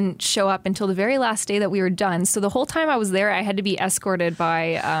clearance didn't show up until the very last day that we were done. So the whole time I was there, I had to be escorted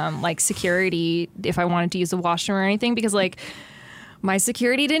by like security if I wanted to use the washroom or anything because like my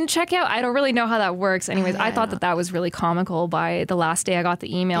security didn't check out. I don't really know how that works. Anyways, I thought that was really comical. By the last day, I got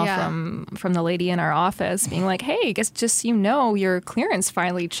the email from the lady in our office being like, "Hey, I guess just so you know, your clearance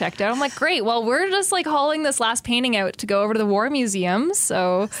finally checked out." I'm like, "Great. Well, we're just like hauling this last painting out to go over to the War Museum."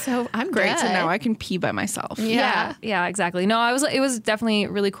 So I'm Great. good. So now I can pee by myself. Yeah. yeah, exactly. No, it was definitely a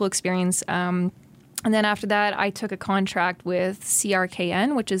really cool experience. And then after that, I took a contract with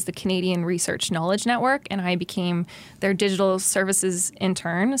CRKN, which is the Canadian Research Knowledge Network, and I became their digital services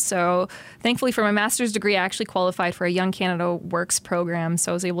intern. So thankfully for my master's degree, I actually qualified for a Young Canada Works program.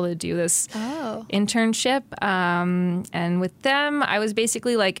 So I was able to do this internship. And with them, I was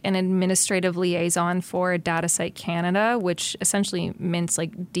basically like an administrative liaison for DataCite Canada, which essentially meant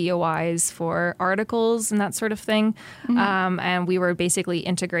like DOIs for articles and that sort of thing. And we were basically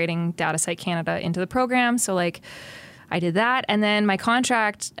integrating DataCite Canada into the program. So like I did that. And then my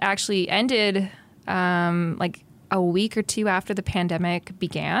contract actually ended like a week or two after the pandemic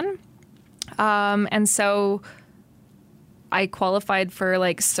began. And so I qualified for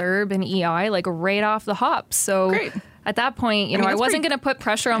like CERB and EI like right off the hop. So Great. At that point, you know, I wasn't going to put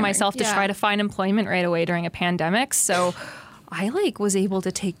pressure on myself to try to find employment right away during a pandemic. So I like was able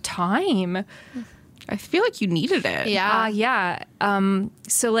to take time. I feel like you needed it. Yeah.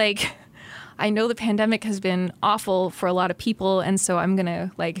 So like I know the pandemic has been awful for a lot of people, and so I'm going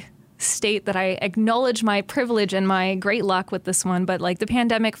to like state that I acknowledge my privilege and my great luck with this one, but like the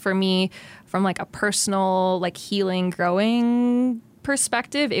pandemic for me from like a personal like healing, growing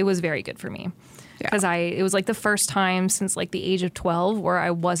perspective, it was very good for me. Because it was like the first time since like the age of 12 where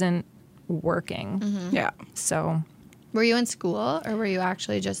I wasn't working. Yeah. So Were you in school or were you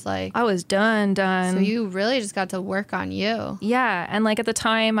actually just like... I was done. So you really just got to work on you. Yeah. And like at the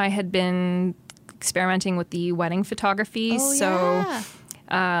time I had been experimenting with the wedding photography.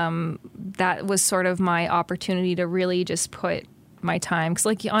 That was sort of my opportunity to really just put my time. Because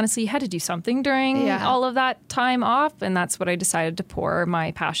like honestly, you had to do something during all of that time off. And that's what I decided to pour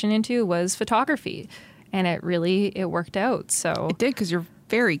my passion into was photography. And it worked out. So It did, because you're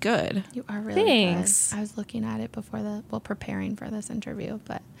very good. You are really Thanks. good. I was looking at it before preparing for this interview,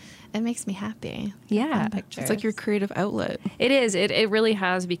 but it makes me happy. Yeah. Pictures. It's like your creative outlet. It is. It really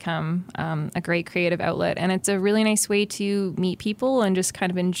has become a great creative outlet. And it's a really nice way to meet people and just kind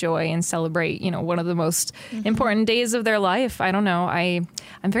of enjoy and celebrate, you know, one of the most important days of their life. I don't know. I'm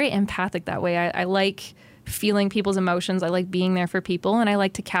very empathic that way. I like feeling people's emotions. I like being there for people, and I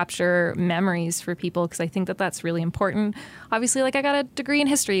like to capture memories for people because I think that that's really important. Obviously, like I got a degree in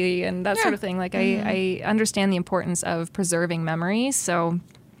history and that sort of thing. Like I understand the importance of preserving memories. So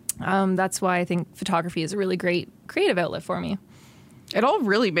that's why I think photography is a really great creative outlet for me. It all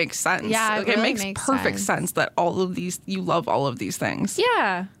really makes sense. Yeah, like, it really makes makes perfect sense. that you love all of these things.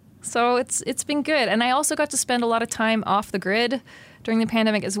 Yeah. So it's been good. And I also got to spend a lot of time off the grid during the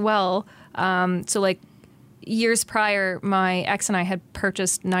pandemic as well. So like years prior, my ex and I had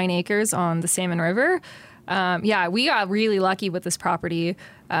purchased 9 acres on the Salmon River. We got really lucky with this property.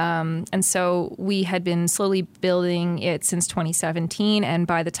 And so we had been slowly building it since 2017. And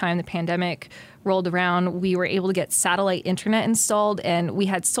by the time the pandemic rolled around, we were able to get satellite internet installed, and we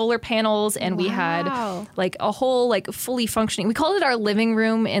had solar panels, and we had like a whole like fully functioning, we called it our living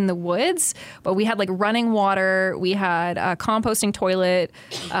room in the woods, but we had like running water, we had a composting toilet,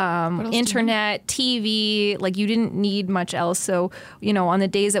 internet, TV, like you didn't need much else. So, you know, on the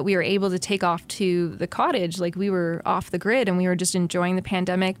days that we were able to take off to the cottage, like we were off the grid and we were just enjoying the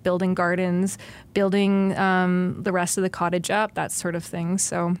pandemic, building gardens, building the rest of the cottage up, that sort of thing.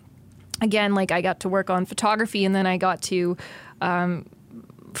 So again, like I got to work on photography, and then I got to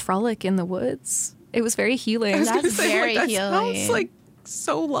frolic in the woods. It was very healing. That's very that healing. Sounds like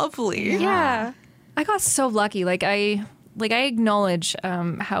so lovely. Yeah. I got so lucky. Like I acknowledge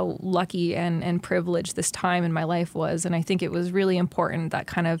how lucky and privileged this time in my life was, and I think it was really important that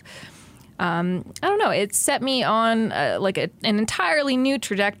kind of I don't know, it set me on like an entirely new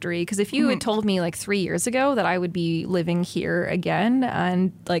trajectory, because if you had told me like 3 years ago that I would be living here again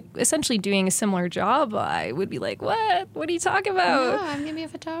and like essentially doing a similar job, I would be like, what are you talking about? Yeah, I'm going to be a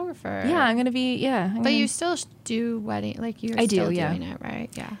photographer. Yeah, I'm going to be, But you still do wedding, like you're still doing it, right?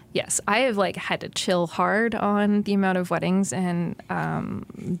 Yeah. Yes, I have like had to chill hard on the amount of weddings and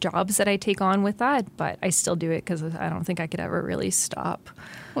jobs that I take on with that, but I still do it because I don't think I could ever really stop.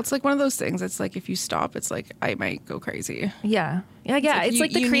 Well, it's like one of those things. It's like if you stop, it's like I might go crazy. Yeah. It's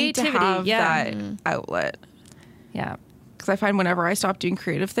like the you creativity. Need to have yeah. that outlet. Yeah. Because I find whenever I stop doing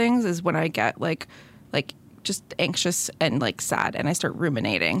creative things is when I get like just anxious and like sad, and I start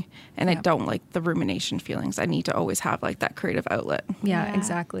ruminating, and I don't like the rumination feelings. I need to always have like that creative outlet. Yeah,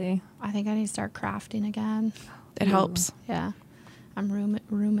 exactly. I think I need to start crafting again. It helps. Yeah. I'm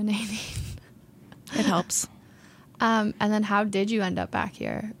ruminating. It helps. And then how did you end up back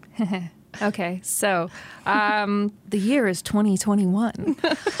here? Okay, so the year is 2021.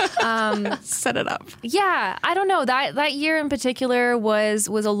 Set it up. Yeah, I don't know. That year in particular was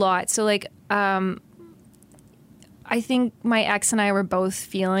a lot. So like I think my ex and I were both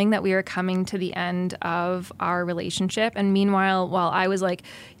feeling that we were coming to the end of our relationship. And meanwhile, while I was like,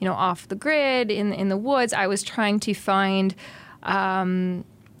 off the grid in the woods, I was trying to find, I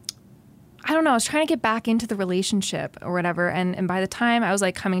don't know, I was trying to get back into the relationship or whatever. And by the time I was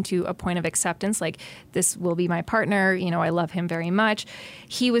like coming to a point of acceptance, like this will be my partner, I love him very much.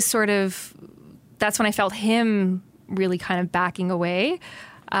 He was that's when I felt him really kind of backing away.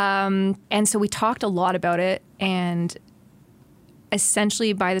 And so we talked a lot about it, and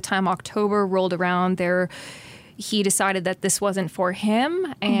essentially by the time October rolled around, he decided that this wasn't for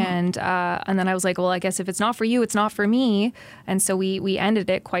him, and then I was like, well, I guess if it's not for you, it's not for me, and so we ended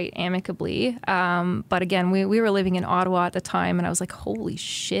it quite amicably. But again, we were living in Ottawa at the time, and I was like, holy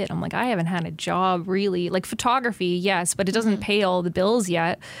shit! I'm like, I haven't had a job really, like photography, yes, but it doesn't pay all the bills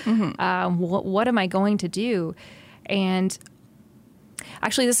yet. What am I going to do? And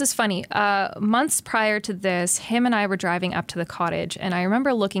actually, this is funny. Months prior to this, him and I were driving up to the cottage, and I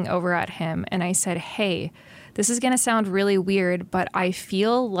remember looking over at him, and I said, hey, this is going to sound really weird, but I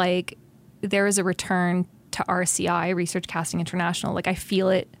feel like there is a return to RCI, Research Casting International. Like, I feel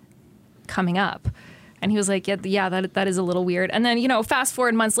it coming up. And he was like, yeah, that is a little weird. And then, fast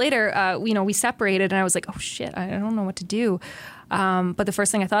forward months later, we separated, and I was like, oh, shit, I don't know what to do. But the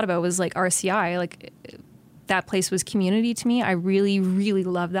first thing I thought about was, like, RCI, like, that place was community to me. I really, really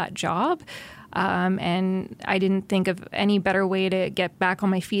loved that job. And I didn't think of any better way to get back on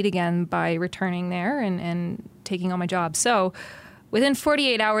my feet again by returning there and taking on my job. So within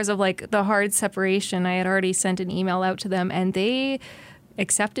 48 hours of like the hard separation, I had already sent an email out to them, and they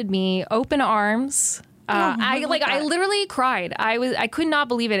accepted me open arms. I literally cried. I could not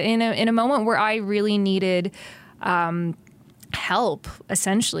believe it in a moment where I really needed help,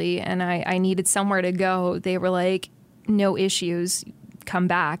 essentially, and I needed somewhere to go. They were like, no issues, come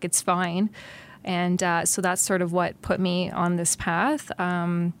back, it's fine. And so that's sort of what put me on this path.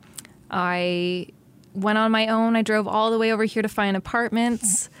 I went on my own. I drove all the way over here to find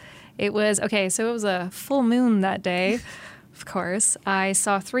apartments. It was a full moon that day. Of course, I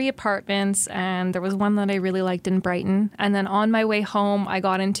saw 3 apartments, and there was one that I really liked in Brighton. And then on my way home, I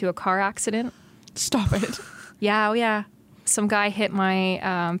got into a car accident. Stop it. Yeah. Some guy hit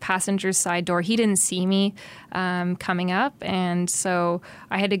my passenger's side door. He didn't see me coming up, and so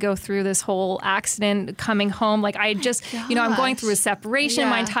I had to go through this whole accident coming home. Like, I just, I'm going through a separation.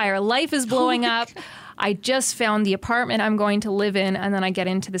 My entire life is blowing up. I just found the apartment I'm going to live in, and then I get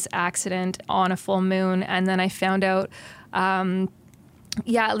into this accident on a full moon, and then I found out, that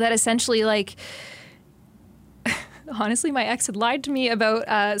essentially, like, honestly, my ex had lied to me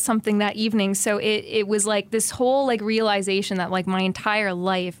about something that evening. So it was like this whole like realization that like my entire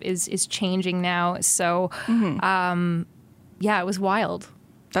life is changing now. So, it was wild.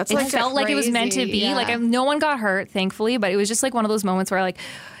 It felt like it was meant to be. Yeah. Like no one got hurt, thankfully, but it was just like one of those moments where like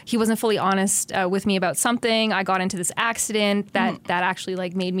he wasn't fully honest with me about something. I got into this accident that actually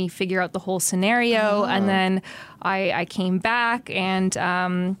like made me figure out the whole scenario. And then I came back,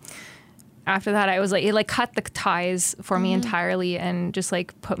 and after that, I was like, it like cut the ties for me entirely, and just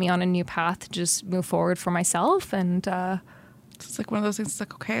like put me on a new path to just move forward for myself. And it's like one of those things. It's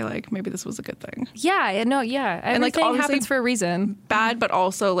like, okay, like maybe this was a good thing. Yeah. Everything like, happens for a reason. Bad, but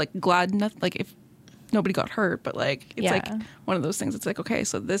also like glad. Like if nobody got hurt, but like it's like one of those things. It's like, okay,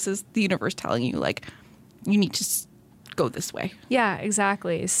 so this is the universe telling you like you need to go this way. Yeah,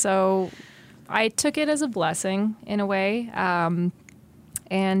 exactly. So I took it as a blessing in a way.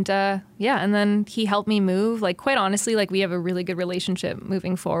 And then he helped me move. Like, quite honestly, like we have a really good relationship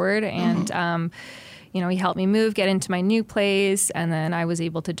moving forward. And, he helped me move, get into my new place. And then I was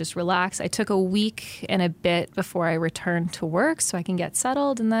able to just relax. I took a week and a bit before I returned to work so I can get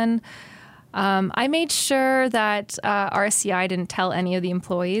settled. And then I made sure that RCI didn't tell any of the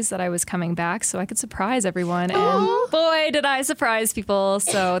employees that I was coming back so I could surprise everyone. And boy, did I surprise people.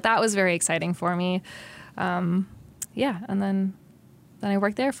 So that was very exciting for me. And then I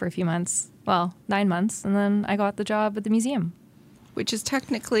worked there for a few months. Well, 9 months. And then I got the job at the museum. Which is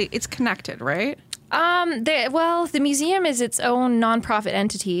technically, it's connected, right? The museum is its own nonprofit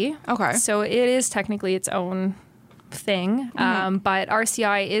entity. Okay. So it is technically its own thing. But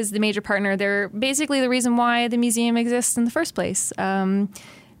RCI is the major partner. They're basically the reason why the museum exists in the first place.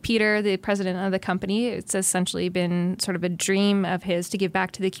 Peter, the president of the company, it's essentially been sort of a dream of his to give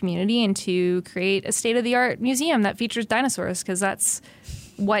back to the community and to create a state-of-the-art museum that features dinosaurs, because that's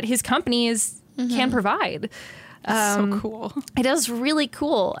what his company can provide. So cool. It is really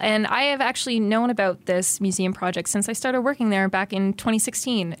cool. And I have actually known about this museum project since I started working there back in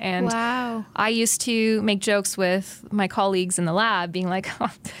 2016. And Wow. I used to make jokes with my colleagues in the lab being like,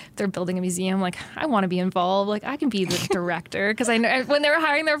 oh, they're building a museum. Like, I want to be involved. Like, I can be the director. Because I know when they were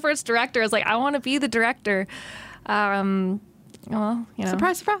hiring their first director, I was like, I want to be the director. Well, you know.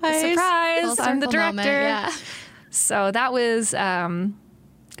 Surprise, surprise. Surprise. Full I'm the circle director. moment, yeah. So that was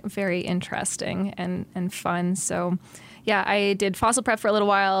very interesting and fun. So, yeah, I did fossil prep for a little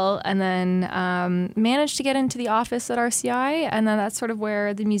while and then managed to get into the office at RCI. And then that's sort of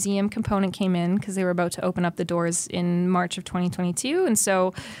where the museum component came in because they were about to open up the doors in March of 2022. And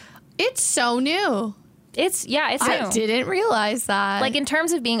so It's so new. it's new. I didn't realize that. Like in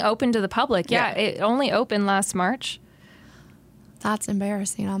terms of being open to the public, Yeah. it only opened last March. That's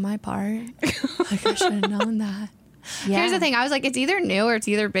embarrassing on my part. Like, I should have known that. Yeah. Here's the thing. I was like, it's either new or it's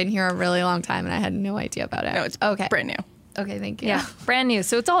either been here a really long time, and I had no idea about it. No, it's okay. brand new. Okay, thank you. Yeah, brand new.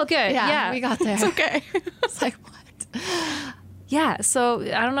 So it's all good. Yeah, we got there. It's okay. It's like, what? Yeah, so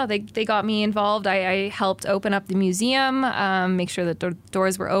I don't know. They got me involved. I helped open up the museum, make sure that the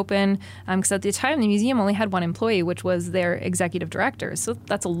doors were open. Because at the time, the museum only had one employee, which was their executive director. So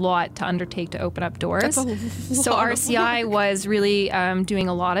that's a lot to undertake to open up doors. So RCI was really doing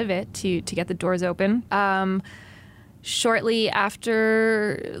a lot of it to get the doors open. Shortly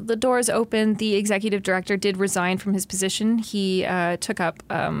after the doors opened, the executive director did resign from his position. He took up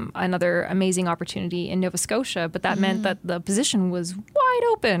another amazing opportunity in Nova Scotia, but that meant that the position was wide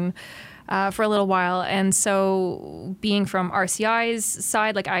open for a little while. And so being from RCI's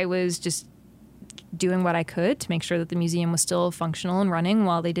side, like I was just doing what I could to make sure that the museum was still functional and running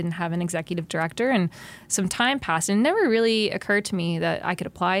while they didn't have an executive director. And some time passed, and it never really occurred to me that I could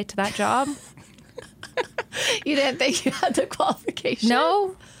apply to that job. You didn't think you had the qualification?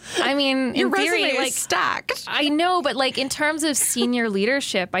 No. I mean, Your in theory, resume like is stacked. I know, but like in terms of senior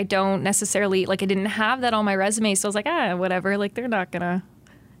leadership, I don't necessarily like I didn't have that on my resume, so I was like, whatever. Like they're not gonna.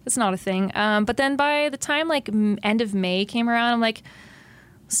 It's not a thing. But then by the time like end of May came around, I'm like,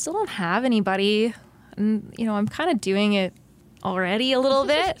 still don't have anybody, and you know, I'm kind of doing it already a little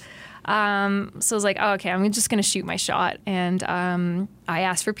bit. So I was like, oh, okay, I'm just going to shoot my shot. And I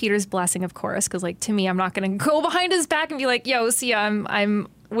asked for Peter's blessing, of course, because like to me, I'm not going to go behind his back and be like, yo, see, I'm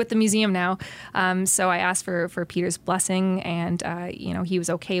with the museum now. So I asked for Peter's blessing, and you know, he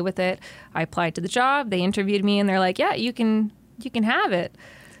was okay with it. I applied to the job. They interviewed me, and they're like, yeah, you can have it.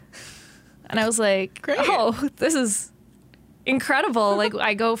 And I was like, Great. oh, this is incredible. Like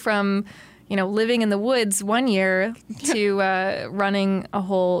I go from living in the woods one year to running a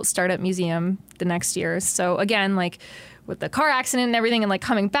whole startup museum the next year. So again, like with the car accident and everything and like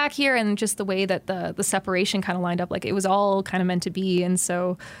coming back here and just the way that the separation kind of lined up, like it was all kind of meant to be. And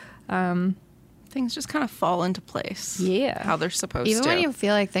so Things just kind of fall into place. Yeah. How they're supposed Even to. when you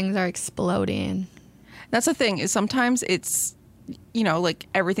feel like things are exploding. That's the thing, is sometimes it's, like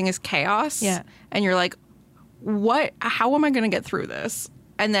everything is chaos. Yeah. And you're like, how am I going to get through this?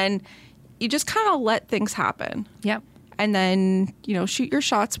 And then you just kind of let things happen. Yep. And then, shoot your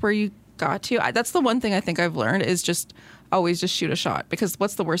shots where you got to. That's the one thing I think I've learned is just always just shoot a shot, because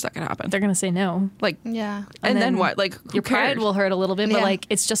what's the worst that can happen? They're going to say no. Like, Yeah. and then what? Like, who Your pride cares? will hurt a little bit, but Yeah. like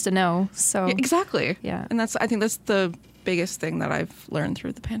it's just a no. So Yeah, exactly. Yeah. And I think that's the biggest thing that I've learned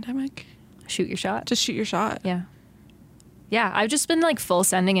through the pandemic. shoot your shot. Just shoot your shot. Yeah. Yeah. I've just been like full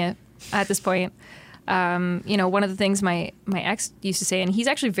sending it at this point. One of the things my ex used to say, and he's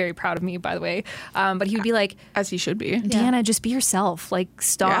actually very proud of me, by the way, but he would be like, As he should be. Deanna, just be yourself. Like,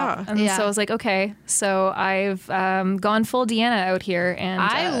 stop. Yeah. And Yeah. so I was like, okay. So I've gone full Deanna out here, and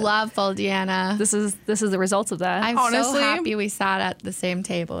I love full Deanna. this is the results of that. I'm so Honestly- happy we sat at the same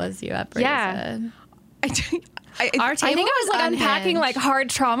table as you at Brazen. Yeah. Our I table think I was like unpacking like hard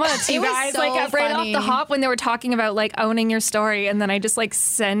trauma to It you was guys, so like right off funny. the hop when they were talking about like owning your story, and then I just like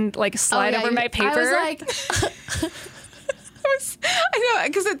slide over my paper. I was like, I know,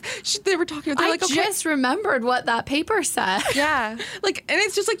 because they were talking. They're I like, okay, just remembered what that paper said. yeah. like, and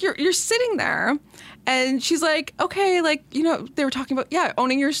it's just like you're sitting there, and she's like, okay, like they were talking about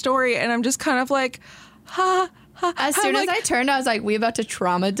owning your story, and I'm just kind of like, ha. As soon as I turned, I was like, we about to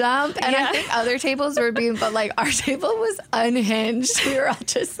trauma dump. And Yeah. I think other tables were being, but like our table was unhinged. We were all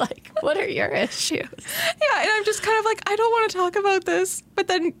just like, what are your issues? Yeah, and I'm just kind of like, I don't want to talk about this, but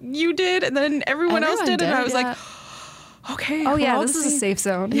then you did, and then everyone else did, and I was like, okay. Oh yeah, well, this is a safe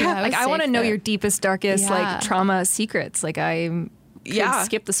zone. Yeah, it like was I want to safe know there. your deepest, darkest Yeah. like trauma secrets. Like I could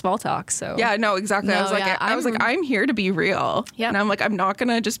skip the small talk. So Yeah, no, exactly. I No, was like, yeah, I'm here to be real. Yeah. And I'm like, I'm not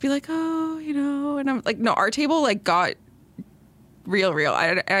gonna just be like, oh, and I'm like, no, our table like got real.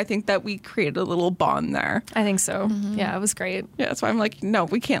 I think that we created a little bond there. I think so. Yeah, it was great. Yeah, that's why I'm like, no,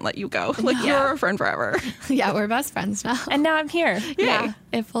 we can't let you go. Like, you're our friend forever. Yeah, we're best friends now. And now I'm here. Yeah,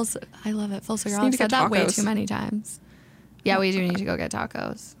 I love it. Full circle. need I've to said get that way tacos. too many times. Yeah, we do need to go get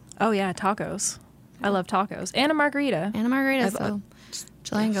tacos Oh, yeah, tacos. I love tacos. And a margarita. and a margarita. So,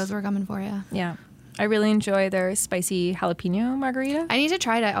 Chilean goes, we're coming for you. Yeah. I really enjoy their spicy jalapeno margarita. I need to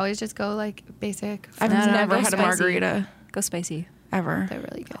try it. I always just go like basic. I've No, never go had a spicy. margarita Go spicy. ever. They're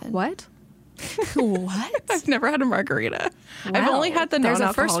really good. What? What? I've never had a margarita. I've only had the There's a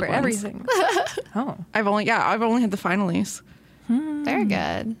non-alcoholic first for ones. everything. Oh. I've only had the finalies. They're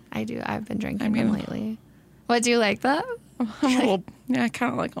good. I've been drinking them lately. What, do you like them? I'm a little, I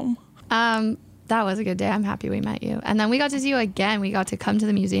kind of like them. That was a good day. I'm happy we met you. And then we got to see you again. We got to come to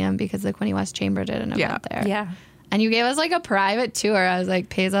the museum because the Quinny West Chamber did an event there. Yeah. And you gave us like a private tour. I was like,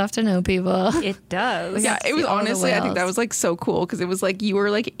 pays off to know people. It does. Yeah, to it was see all the honestly, I think that whales. was like so cool because it was like you were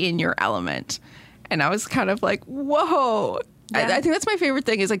like in your element. And I was kind of like, whoa. Yeah. I think that's my favorite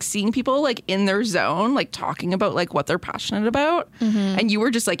thing is like seeing people like in their zone, like talking about like what they're passionate about. And you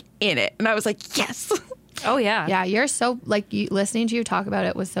were just like in it. And I was like, yes. Oh, yeah. Yeah, you're so listening to you talk about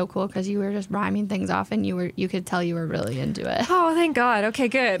it was so cool because you were just rhyming things off and you could tell you were really into it. Oh, thank God. Okay,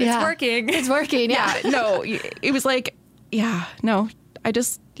 good. Yeah. It's working. It's working. Yeah. No, it was like,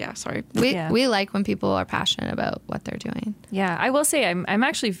 sorry. We like when people are passionate about what they're doing. Yeah, I will say I'm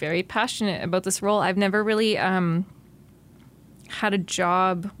actually very passionate about this role. I've never really had a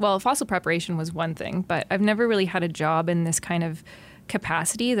job. Well, fossil preparation was one thing, but I've never really had a job in this kind of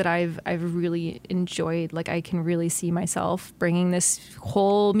capacity that I've really enjoyed. Like I can really see myself bringing this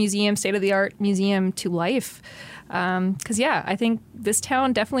whole museum, state of the art museum, to life. Because I think this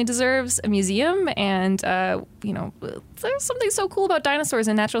town definitely deserves a museum, and there's something so cool about dinosaurs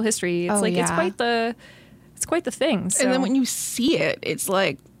and natural history. It's it's quite the thing. So. And then when you see it, it's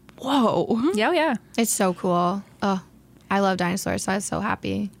like, whoa. yeah. It's so cool. Oh, I love dinosaurs, so I was so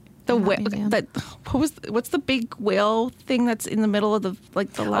happy. The in that whale, museum. what's the big whale thing that's in the middle of the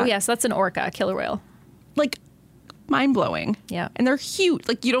Oh, yes, that's an orca, killer whale. like mind blowing. Yeah. And they're huge.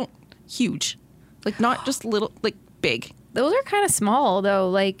 Like huge. Like not just little, like big. Those are kind of small, though.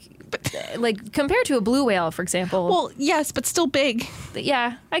 Like compared to a blue whale, for example. Well, yes, but still big.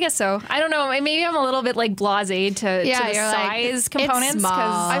 Yeah, I guess so. I don't know. Maybe I'm a little bit like blasé to the you're like, size it's components. small.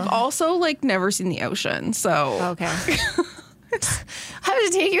 I've also like never seen the ocean, so Okay. I have to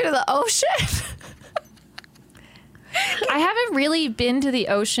take you to the ocean. I haven't really been to the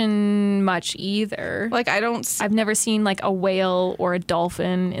ocean much either. like I've never seen like a whale or a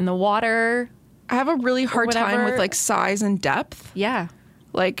dolphin in the water. I have a really hard time whatever. with like size and depth. Yeah.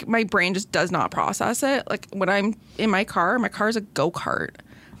 Like my brain just does not process it. Like when I'm in my car is a go-kart.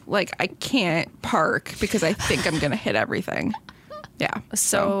 Like I can't park because I think I'm going to hit everything. Yeah.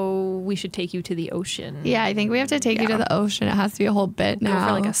 So we should take you to the ocean. Yeah, I think we have to take you to the ocean. It has to be a whole bit Go now.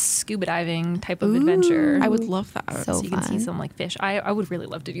 for like a scuba diving type of adventure. I would love that. So so you can see fun. some like fish. I would really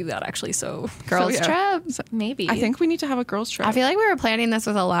love to do that actually. So girls yeah. trip. maybe. I think we need to have a girls trip. I feel like we were planning this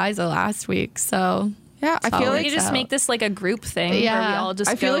with Eliza last week, so yeah, I all feel we like could just out. make this like a group thing where we Yeah. all just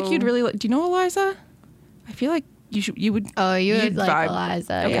I feel go- like you'd really do you know Eliza? I feel like you would oh, you would you'd like vibe.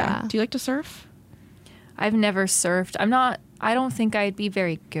 Eliza, Okay. yeah. Do you like to surf? I've never surfed. I don't think I'd be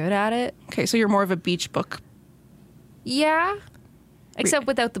very good at it. Okay, so you're more of a beach book. Yeah. Except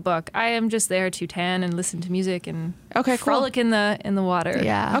without the book. I am just there to tan and listen to music and Okay, cool. frolic in the water.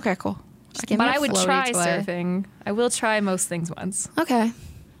 Yeah. Okay, cool. Just give me But a I would floaty try toy. surfing. I will try most things once. Okay.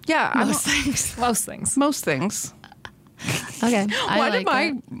 Yeah, Most things. Most things. most things. Okay. Why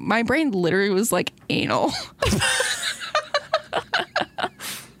did my brain literally was like anal?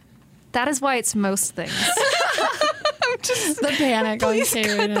 That is why it's most things. the panic on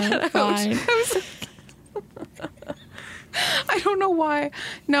Kate? Fine. I don't know why.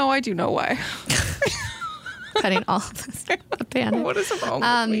 No, I do know why. Cutting all of this. The panic. What is wrong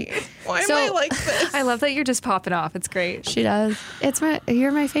with me? Why so- am I like this? I love that you're just popping off. It's great. She does.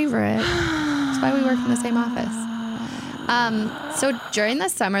 You're my favorite. That's why we work in the same office. So during the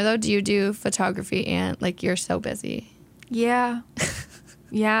summer though, do you do photography and like you're so busy? Yeah.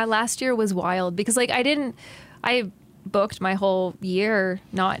 Yeah, last year was wild because like I booked my whole year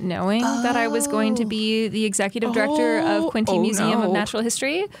not knowing that I was going to be the executive director of Quinte Museum of Natural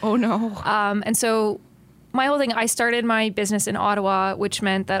History. Oh no. And so my whole thing, I started my business in Ottawa, which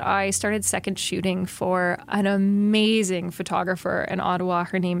meant that I started second shooting for an amazing photographer in Ottawa.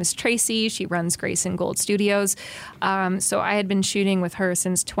 Her name is Tracy. She runs Grace and Gold Studios. So I had been shooting with her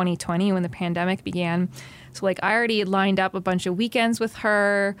since 2020 when the pandemic began. So like I already lined up a bunch of weekends with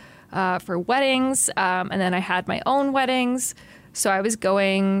her for weddings. And then I had my own weddings. So I was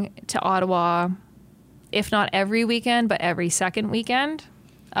going to Ottawa, if not every weekend, but every second weekend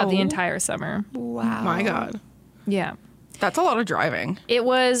of the entire summer. Wow. My God. Yeah. That's a lot of driving. It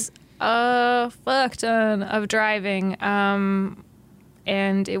was a fuck ton of driving, and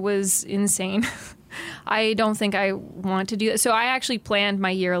it was insane. I don't think I want to do that. So I actually planned my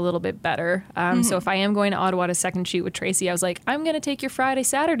year a little bit better. So if I am going to Ottawa to second shoot with Tracy, I was like, I'm going to take your Friday,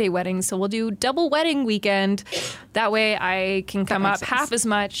 Saturday wedding. So we'll do double wedding weekend. That way I can come up half as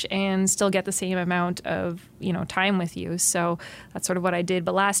much and still get the same amount of, time with you. So that's sort of what I did.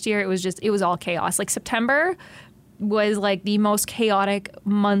 But last year it was all chaos. Like September was like the most chaotic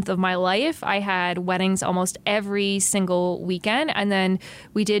month of my life. I had weddings almost every single weekend. And then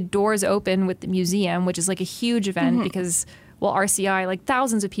we did Doors Open with the museum, which is like a huge event because, well, RCI, like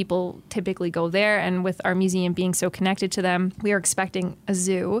thousands of people typically go there. And with our museum being so connected to them, we are expecting a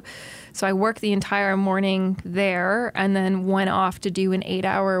zoo. So I worked the entire morning there and then went off to do an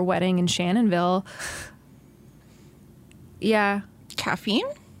 8-hour wedding in Shannonville. Yeah. Caffeine?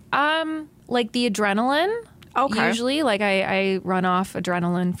 Like the adrenaline. Okay. Usually, like I run off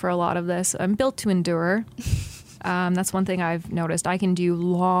adrenaline for a lot of this. I'm built to endure. That's one thing I've noticed. I can do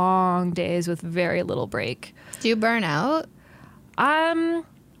long days with very little break. Do you burn out? I'm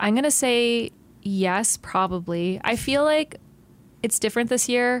going to say yes, probably. I feel like it's different this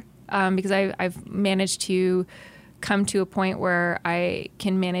year because I've managed to come to a point where I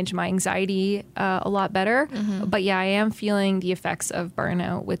can manage my anxiety a lot better. But yeah, I am feeling the effects of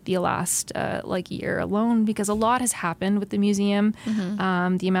burnout with the last year alone because a lot has happened with the museum.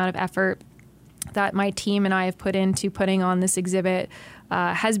 The amount of effort that my team and I have put into putting on this exhibit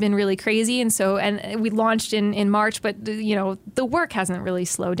has been really crazy. And we launched in March, but the work hasn't really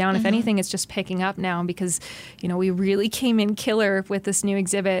slowed down. If anything, it's just picking up now because, we really came in killer with this new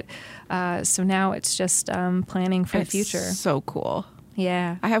exhibit. So now it's just planning for the future. So cool.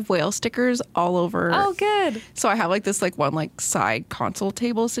 Yeah. I have whale stickers all over. Oh, good. So I have like this one side console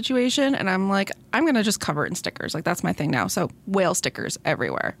table situation, and I'm like, I'm going to just cover it in stickers. Like that's my thing now. So whale stickers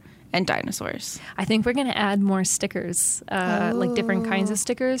everywhere. And dinosaurs. I think we're going to add more stickers, like different kinds of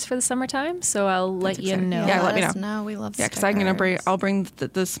stickers for the summertime. So I'll let you know. Yeah, let me know. No, we love stickers. Yeah, because I'll bring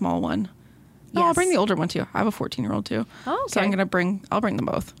the small one. No, Yes. I'll bring the older one too. I have a 14-year-old too. Oh, So okay. I'll bring them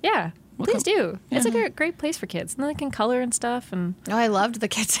both. Yeah, please do. It's a Yeah. great place for kids. And then they can color and stuff. And Oh, I loved the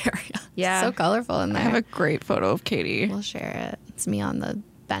kids area. Yeah. So colorful in I there. have a great photo of Katie. We'll share it. It's me on the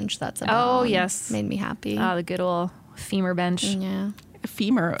bench that's Oh, yes. Made me happy. the good old femur bench. Yeah. A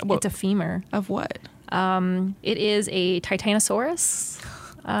femur. It's a femur. Of what? It is a Titanosaurus.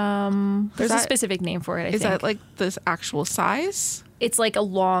 There's a specific name for it, I think. Is that like this actual size? It's like a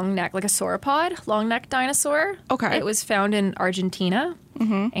long neck, like a sauropod, long neck dinosaur. Okay. It was found in Argentina.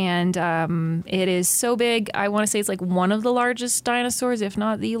 And it is so big. I want to say it's like one of the largest dinosaurs, if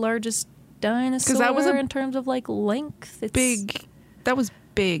not the largest dinosaur that was in terms of like length. It's Big. That was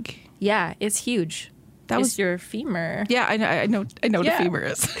big. Yeah, it's huge. That It's was your femur. Yeah, I know what Yeah. a femur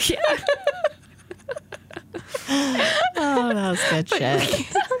is. Yeah. Oh, that was good shit.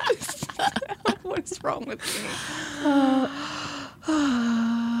 What is wrong with me?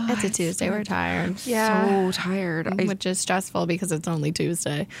 It's a Tuesday. We're tired. So tired. Which is stressful because it's only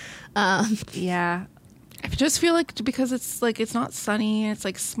Tuesday. Yeah. I just feel like because it's not sunny and it's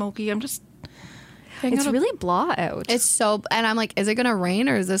like smoky. I'm just. It's really blah out. It's so, and I'm like, is it gonna rain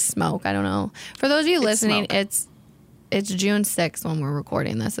or is this smoke? I don't know. For those of you listening, smoke. it's June 6th when we're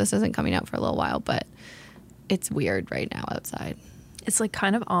recording this. This isn't coming out for a little while, but it's weird right now outside. It's like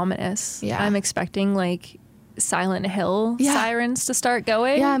kind of ominous. Yeah. I'm expecting like Silent Hill Yeah. sirens to start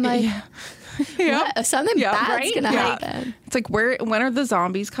going. Yeah, I'm like, Yeah. what? Something Yeah. bad's Right? gonna Yeah. happen. It's like when are the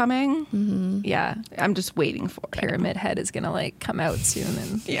zombies coming? Yeah. I'm just waiting for it. Pyramid Head is going to like come out soon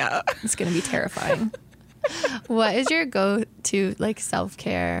and Yeah. it's going to be terrifying. What is your go-to like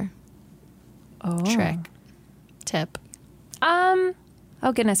self-care trick, tip? Oh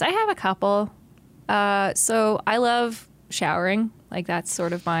goodness, I have a couple. So I love showering. Like that's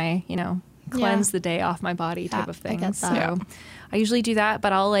sort of my, cleanse the day off my body type Yeah, of I thing. get that. So Yeah. I usually do that,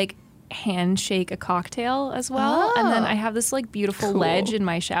 but I'll like handshake a cocktail as well. And then Oh. I have this like beautiful Cool. ledge in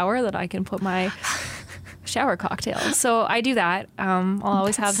my shower that I can put my shower cocktail. So I do that. I'll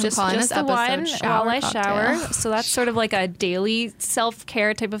always have I'm just calling the this episode one shower while I shower. cocktail. So that's sort of like a daily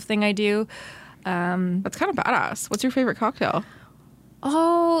self-care type of thing I do. That's kind of badass. What's your favorite cocktail?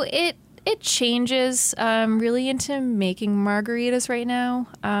 Oh, it changes. Really into making margaritas right now.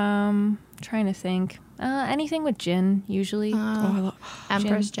 Trying to think. Anything with gin, usually. I love.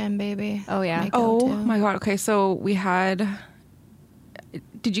 Empress Gin, baby. Oh, yeah. My Oh go-to. my god. Okay, so we had.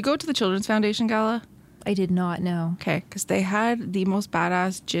 Did you go to the Children's Foundation Gala? I did not know. Okay, because they had the most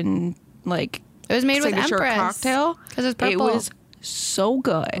badass gin, like, It was made with signature Empress. cocktail. Because it's purple. It was so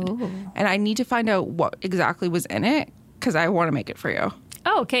good. Ooh. And I need to find out what exactly was in it because I want to make it for you.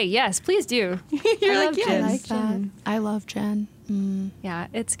 Oh, okay. Yes, please do. You're I like, love yes. I gin. like that. I love gin. Yeah,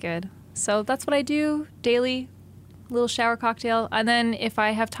 it's good. So that's what I do daily. Little shower cocktail. And then if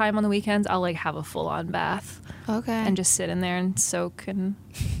I have time on the weekends, I'll like have a full on bath Okay. and just sit in there and soak and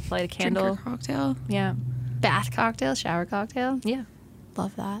light a Drink candle. your cocktail. Yeah. bath cocktail, shower cocktail. Yeah.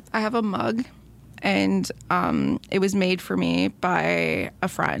 Love that. I have a mug, and it was made for me by a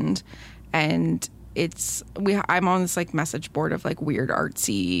friend, and I'm on this like message board of like weird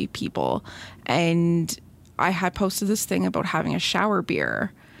artsy people, and I had posted this thing about having a shower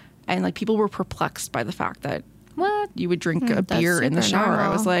beer, and like people were perplexed by the fact that What? you would drink a that's beer in the super shower. I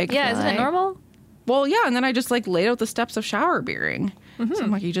normal. was like, Yeah, isn't it Right. normal? well, yeah, and then I just like laid out the steps of shower beering. So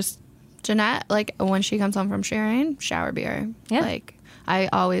I'm like, you just Jeanette, like when she comes home from sharing, shower beer. Yeah. Like I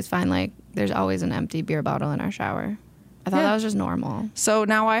always find like there's always an empty beer bottle in our shower. I thought Yeah. that was just normal. So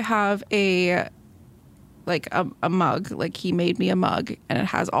now I have a mug. Like he made me a mug, and it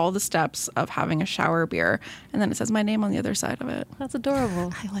has all the steps of having a shower beer, and then it says my name on the other side of it. That's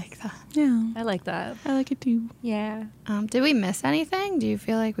adorable. I like that. Yeah, I like that. I like it too. Yeah. Did we miss anything? Do you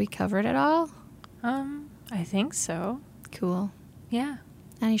feel like we covered it all? I think so. Cool. Yeah.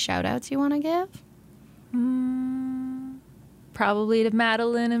 Any shout outs you want to give? Probably to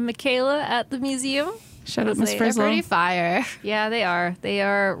Madeline and Michaela at the museum. Shout out Miss They're Frizzle. pretty fire. Yeah, they are. They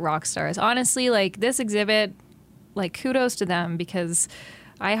are rock stars. Honestly, like this exhibit, like kudos to them because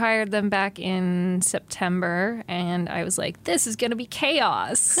I hired them back in September and I was like, this is going to be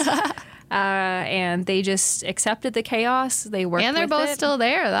chaos. And they just accepted the chaos. They worked And they're with both it. still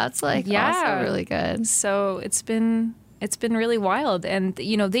there. That's like also really good. So it's been really wild. And,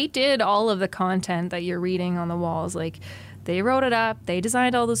 you know, they did all of the content that you're reading on the walls. Like, they wrote it up. They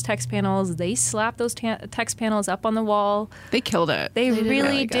designed all those text panels. They slapped those text panels up on the wall. They killed it. They did really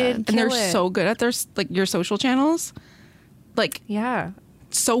really did. good. And they're kill it. so good at their like your social channels. Like Yeah.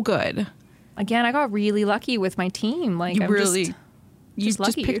 so good. Again, I got really lucky with my team. Like, You I'm really just, you just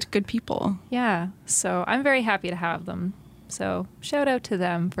lucky. picked good people. yeah. So I'm very happy to have them. So shout out to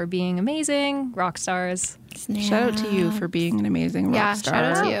them for being amazing rock stars. Shout out to you for being an amazing rock Yeah, star. shout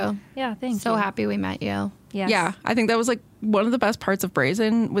out to you. Yeah, thank you. So happy we met you. Yes. Yeah, I think that was like one of the best parts of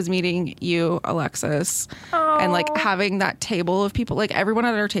Brazen was meeting you, Alexis, and like having that table of people, like everyone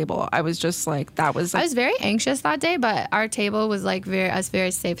at our table. I was just like, that was I like, was very anxious that day, but our table was like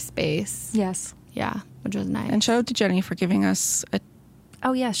very safe space. Yes. Yeah, which was nice. and shout out to Jenny for giving us a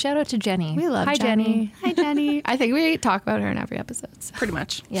Oh, yeah. Shout out to Jenny. we love Hi, Jenny. Hi, Jenny. I think we talk about her in every episode. So. pretty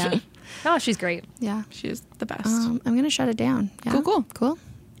much. Yeah. Oh, she's great. Yeah. She is the best. I'm going to shut it down. Yeah. Cool. Cool.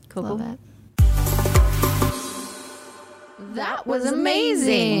 Cool. Love cool. it. That was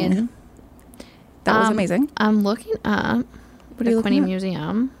amazing. That was amazing. I'm looking up What are you the Quinny looking at?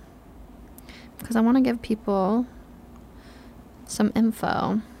 Museum because I want to give people some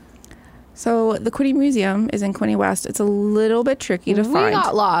info. So the Quinny Museum is in Quinny West. It's a little bit tricky to We find.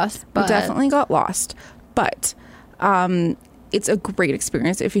 got lost, We but definitely got lost, but it's a great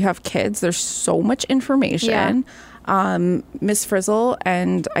experience if you have kids. There's so much information. Miss Frizzle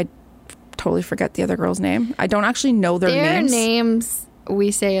and I totally forget the other girl's name. I don't actually know their names.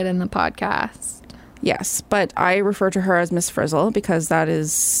 We say it in the podcast. Yes, but I refer to her as Miss Frizzle because that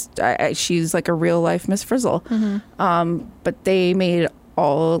is she's like a real life Miss Frizzle. But they made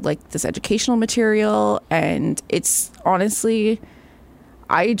all like this educational material, and it's honestly,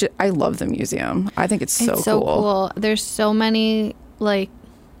 I love the museum. I think it's so cool. There's so many like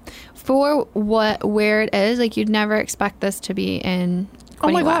for where it is. Like you'd never expect this to be in. Oh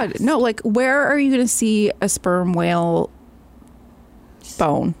my Quinny god, West. no! Like, where are you going to see a sperm whale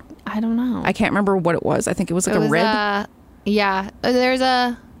bone? I don't know. I can't remember what it was. I think it was like It a was rib. Yeah, there's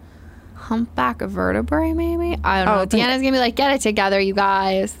a humpback vertebrae, maybe. I don't know. I think- Deanna's gonna be like, "Get it together, you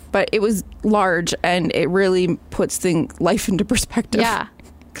guys." But it was large, and it really puts life into perspective. Yeah.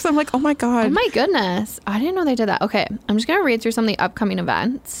 Because I'm like, oh my god. Oh my goodness, I didn't know they did that. Okay, I'm just gonna read through some of the upcoming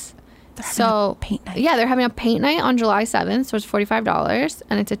events. So paint night. yeah, they're having a paint night on July 7th, so it's $45,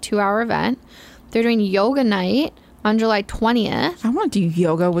 and it's a 2-hour event. They're doing yoga night on July 20th. I want to do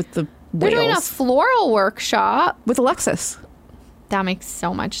yoga with the They're whales. doing a floral workshop. with Alexis. That makes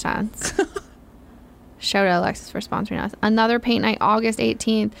so much sense. Shout out Alexis for sponsoring us. Another paint night August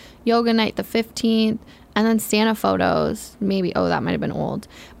 18th, yoga night the 15th, and then Santa photos. Maybe, oh, that might have been old.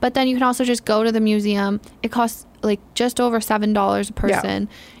 But then you can also just go to the museum. It costs like just over $7 a person.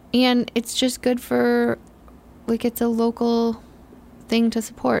 And it's just good for, like, it's a local thing to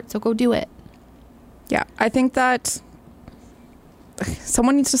support. So go do it. Yeah, I think that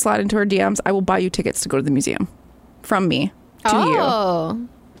someone needs to slide into our DMs. I will buy you tickets to go to the museum from me to you. Oh,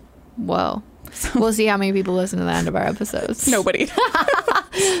 whoa. We'll see how many people listen to the end of our episodes. Nobody.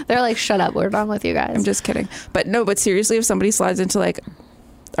 They're like, shut up, we're done with you guys. I'm just kidding. But no, but seriously, if somebody slides into like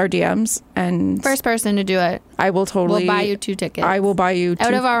our DMs and First person to do it, I will totally we'll buy you 2 tickets. I will buy you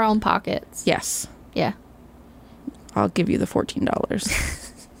out of our own pockets. Yes. Yeah. I'll give you the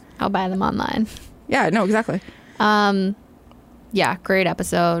 $14. I'll buy them online. Yeah, no, exactly. Yeah, great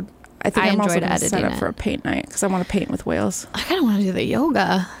episode. I think I'm also enjoyed going to set editing up for a paint night because I want to paint with whales. I kind of want to do the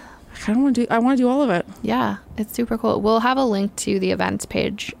yoga. I want to do all of it. Yeah, it's super cool. We'll have a link to the events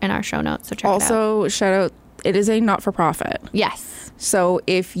page in our show notes, so check it out. Also, shout out, it is a not-for-profit. Yes. So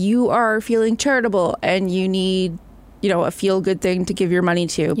if you are feeling charitable and you need, a feel-good thing to give your money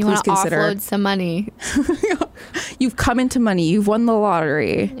to, You please want to consider. offload some money You've come into money. You've won the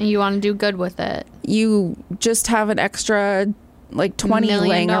lottery. and you want to do good with it. You just have an extra, like, 20 $1 million.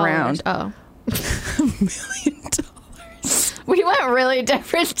 laying around. Oh. $1 million. We went really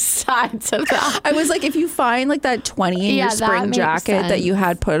different sides of that. I was like, if you find like that 20 in Yeah, your that spring makes jacket that you sense.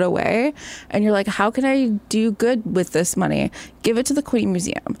 had put away, and you're like, how can I do good with this money? Give it to the Queen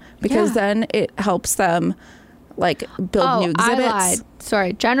Museum, because Yeah. then it helps them like build new exhibits. I lied.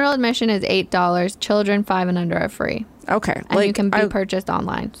 Sorry. General admission is $8. Children 5 and under are free. Okay. And you can be purchased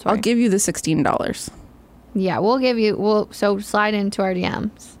online. Sorry. I'll give you the $16. Yeah, we'll give you. So slide into our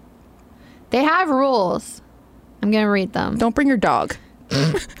DMs. They have rules. I'm going to read them. Don't bring your dog.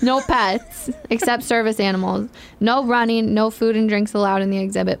 No pets, except service animals. No running, no food and drinks allowed in the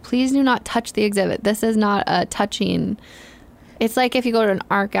exhibit. Please do not touch the exhibit. This is not a touching. It's like if you go to an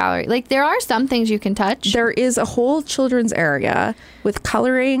art gallery. Like, there are some things you can touch. There is a whole children's area with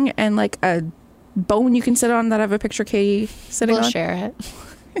coloring and like a bone you can sit on that I have a picture Katie sitting We'll on. share it.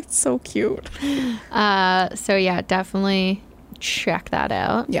 It's so cute. So, yeah, definitely check that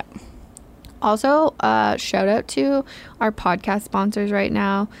out. Yeah. Also, shout out to our podcast sponsors right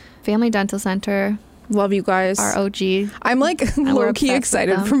now. Family Dental Center, Love you guys. our OG. I'm like we're low-key obsessed with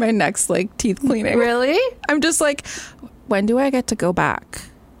excited them. for my next like teeth cleaning. Really? I'm just like, when do I get to go back?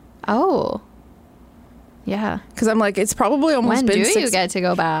 Oh. Yeah. Because I'm like, it's probably almost When been do 6. you get to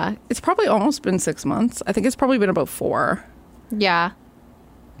go back? It's probably almost been 6 months. I think it's probably been about 4. Yeah.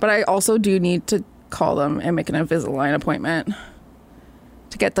 But I also do need to call them and make an Invisalign appointment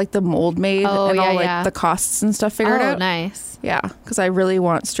to get like the mold made Oh, and all yeah, like yeah. the costs and stuff figured Oh, out. nice. Yeah, because I really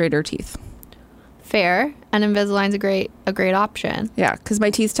want straighter teeth. Fair. And Invisalign's a great option. Yeah, because my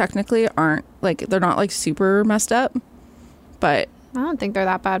teeth technically aren't like, they're not like super messed up, but I don't think they're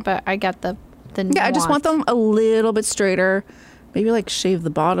that bad, but I get the yeah, I just want them a little bit straighter. Maybe like shave the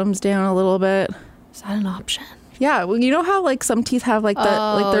bottoms down a little bit. Is that an option? Yeah, well, you know how like some teeth have like the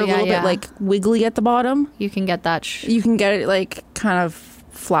like they're Oh, a yeah, little yeah. bit like wiggly at the bottom. You can get that. You can get it like kind of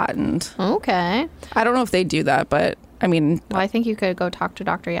flattened. Okay. I don't know if they do that, but I mean, Well, I think you could go talk to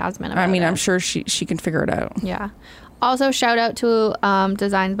Dr. Yasmin about it. I'm sure she can figure it out. Yeah. Also, shout out to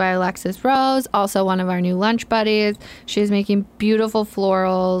Designs by Alexis Rose, also one of our new lunch buddies. She's making beautiful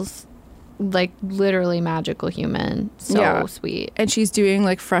florals, like literally magical human. So Yeah. sweet. And she's doing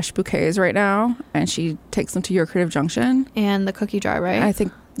like fresh bouquets right now, and she takes them to Your Creative Junction. And the cookie jar, right? I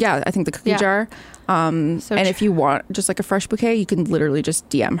think the cookie Yeah. jar. So And if you want just like a fresh bouquet, you can literally just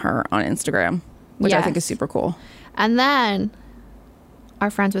DM her on Instagram, which I think is Yes. super cool. And then our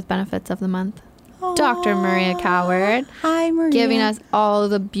Friends with Benefits of the month, Dr. Maria Coward, Hi, Maria. giving us all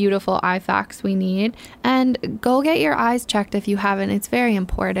the beautiful eye facts we need. And go get your eyes checked if you haven't. It's very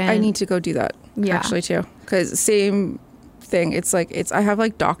important. I need to go do that Yeah. actually too, because same thing. It's like I have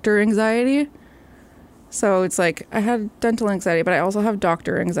like doctor anxiety. So it's like I had dental anxiety, but I also have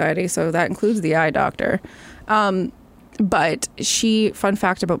doctor anxiety. So that includes the eye doctor. But fun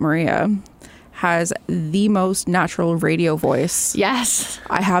fact about Maria, has the most natural radio voice Yes.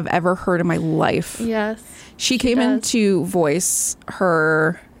 I have ever heard in my life. Yes. She came in does. to voice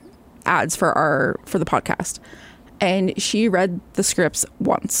her ads for the podcast, and she read the scripts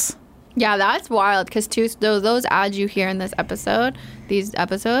once. Yeah, that's wild because those ads you hear in these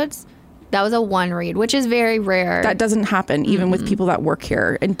episodes, that was a one read, which is very rare. That doesn't happen even with people that work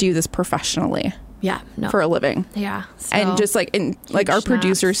here and do this professionally yeah, no. for a living. Yeah. And just like our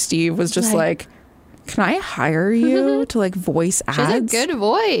producer snaps. Steve was just like, can I hire you to like voice ads? She has a good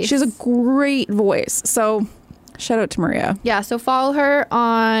voice. She has a great voice. So shout out to Maria. Yeah, so follow her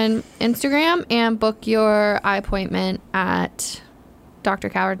on Instagram and book your eye appointment at Dr.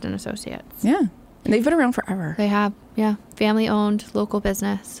 Coward and Associates. Yeah. And they've been around forever. They have, yeah, family owned local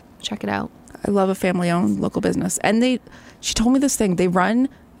business. Check it out. I love a family owned local business. And she told me this thing, they run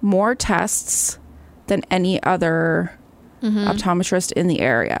more tests than any other optometrist in the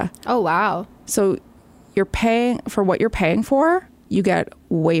area. Oh, wow. So you're paying for what you're paying for, you get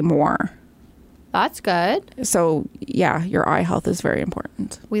way more. That's good. So yeah, your eye health is very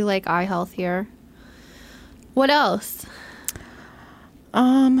important. We like eye health here. What else?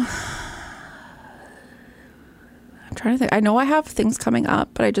 I'm trying to think. I know I have things coming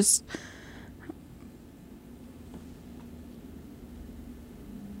up, but I just...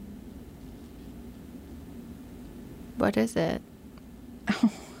 What is it?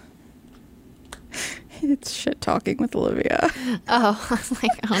 It's shit talking with Olivia. Oh, I was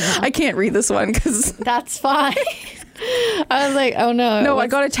like, oh no. I can't read this one because... That's fine. I was like, oh no. No, I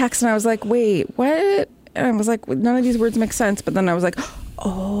got a text and I was like, wait, what? And I was like, none of these words make sense. But then I was like,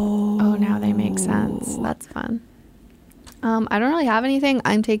 oh, now they make sense. That's fun. I don't really have anything.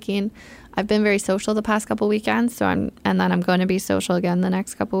 I've been very social the past couple weekends, and then I'm going to be social again the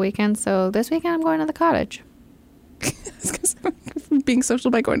next couple weekends. So this weekend I'm going to the cottage. Being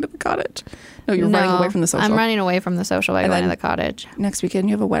social by going to the cottage. No, you're running away from the social. I'm running away from the social by going to the cottage. Next weekend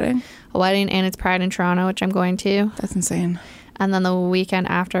you have a wedding? A wedding, and it's Pride in Toronto, which I'm going to. That's insane. And then the weekend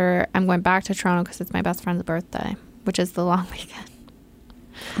after, I'm going back to Toronto because it's my best friend's birthday, which is the long weekend.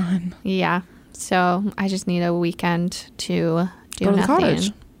 Fun. Yeah. So I just need a weekend to do Go to nothing. the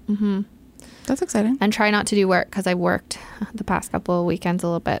cottage. Mm-hmm. That's exciting. And try not to do work because I worked the past couple of weekends a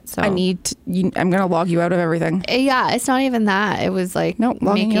little bit. So I'm going to log you out of everything. Yeah, it's not even that. It was like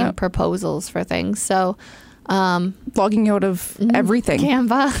making proposals for things. So logging you out of everything.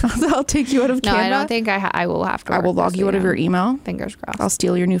 Canva. I'll take you out of Canva. No, I don't think I will have to. I will log you out of your email. Fingers crossed. I'll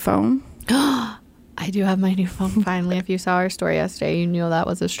steal your new phone. I do have my new phone finally. If you saw our story yesterday, you knew that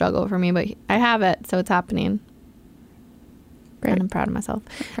was a struggle for me, but I have it, so it's happening. Great. And I'm proud of myself.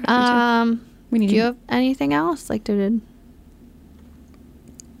 Do you have anything else? No,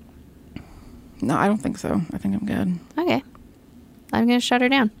 I don't think so. I think I'm good. Okay. I'm going to shut her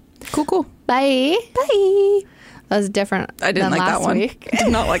down. Cool. Bye. Bye. That was different. I didn't like that one. Week. I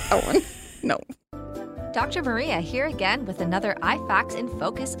did not like that one. No. Dr. Maria here again with another iFacts in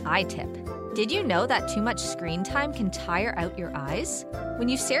Focus eye tip. Did you know that too much screen time can tire out your eyes? When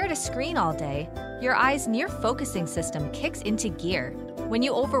you stare at a screen all day, your eye's near focusing system kicks into gear. When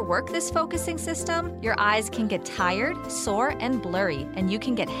you overwork this focusing system, your eyes can get tired, sore, and blurry, and you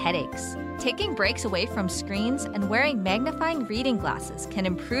can get headaches. Taking breaks away from screens and wearing magnifying reading glasses can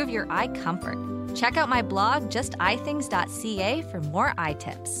improve your eye comfort. Check out my blog, justeyethings.ca, for more eye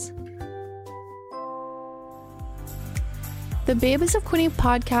tips. The Babes of Quinte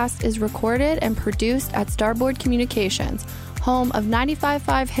podcast is recorded and produced at Starboard Communications, home of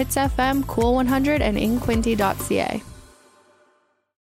 95.5 Hits FM, Cool 100, and inquinte.ca.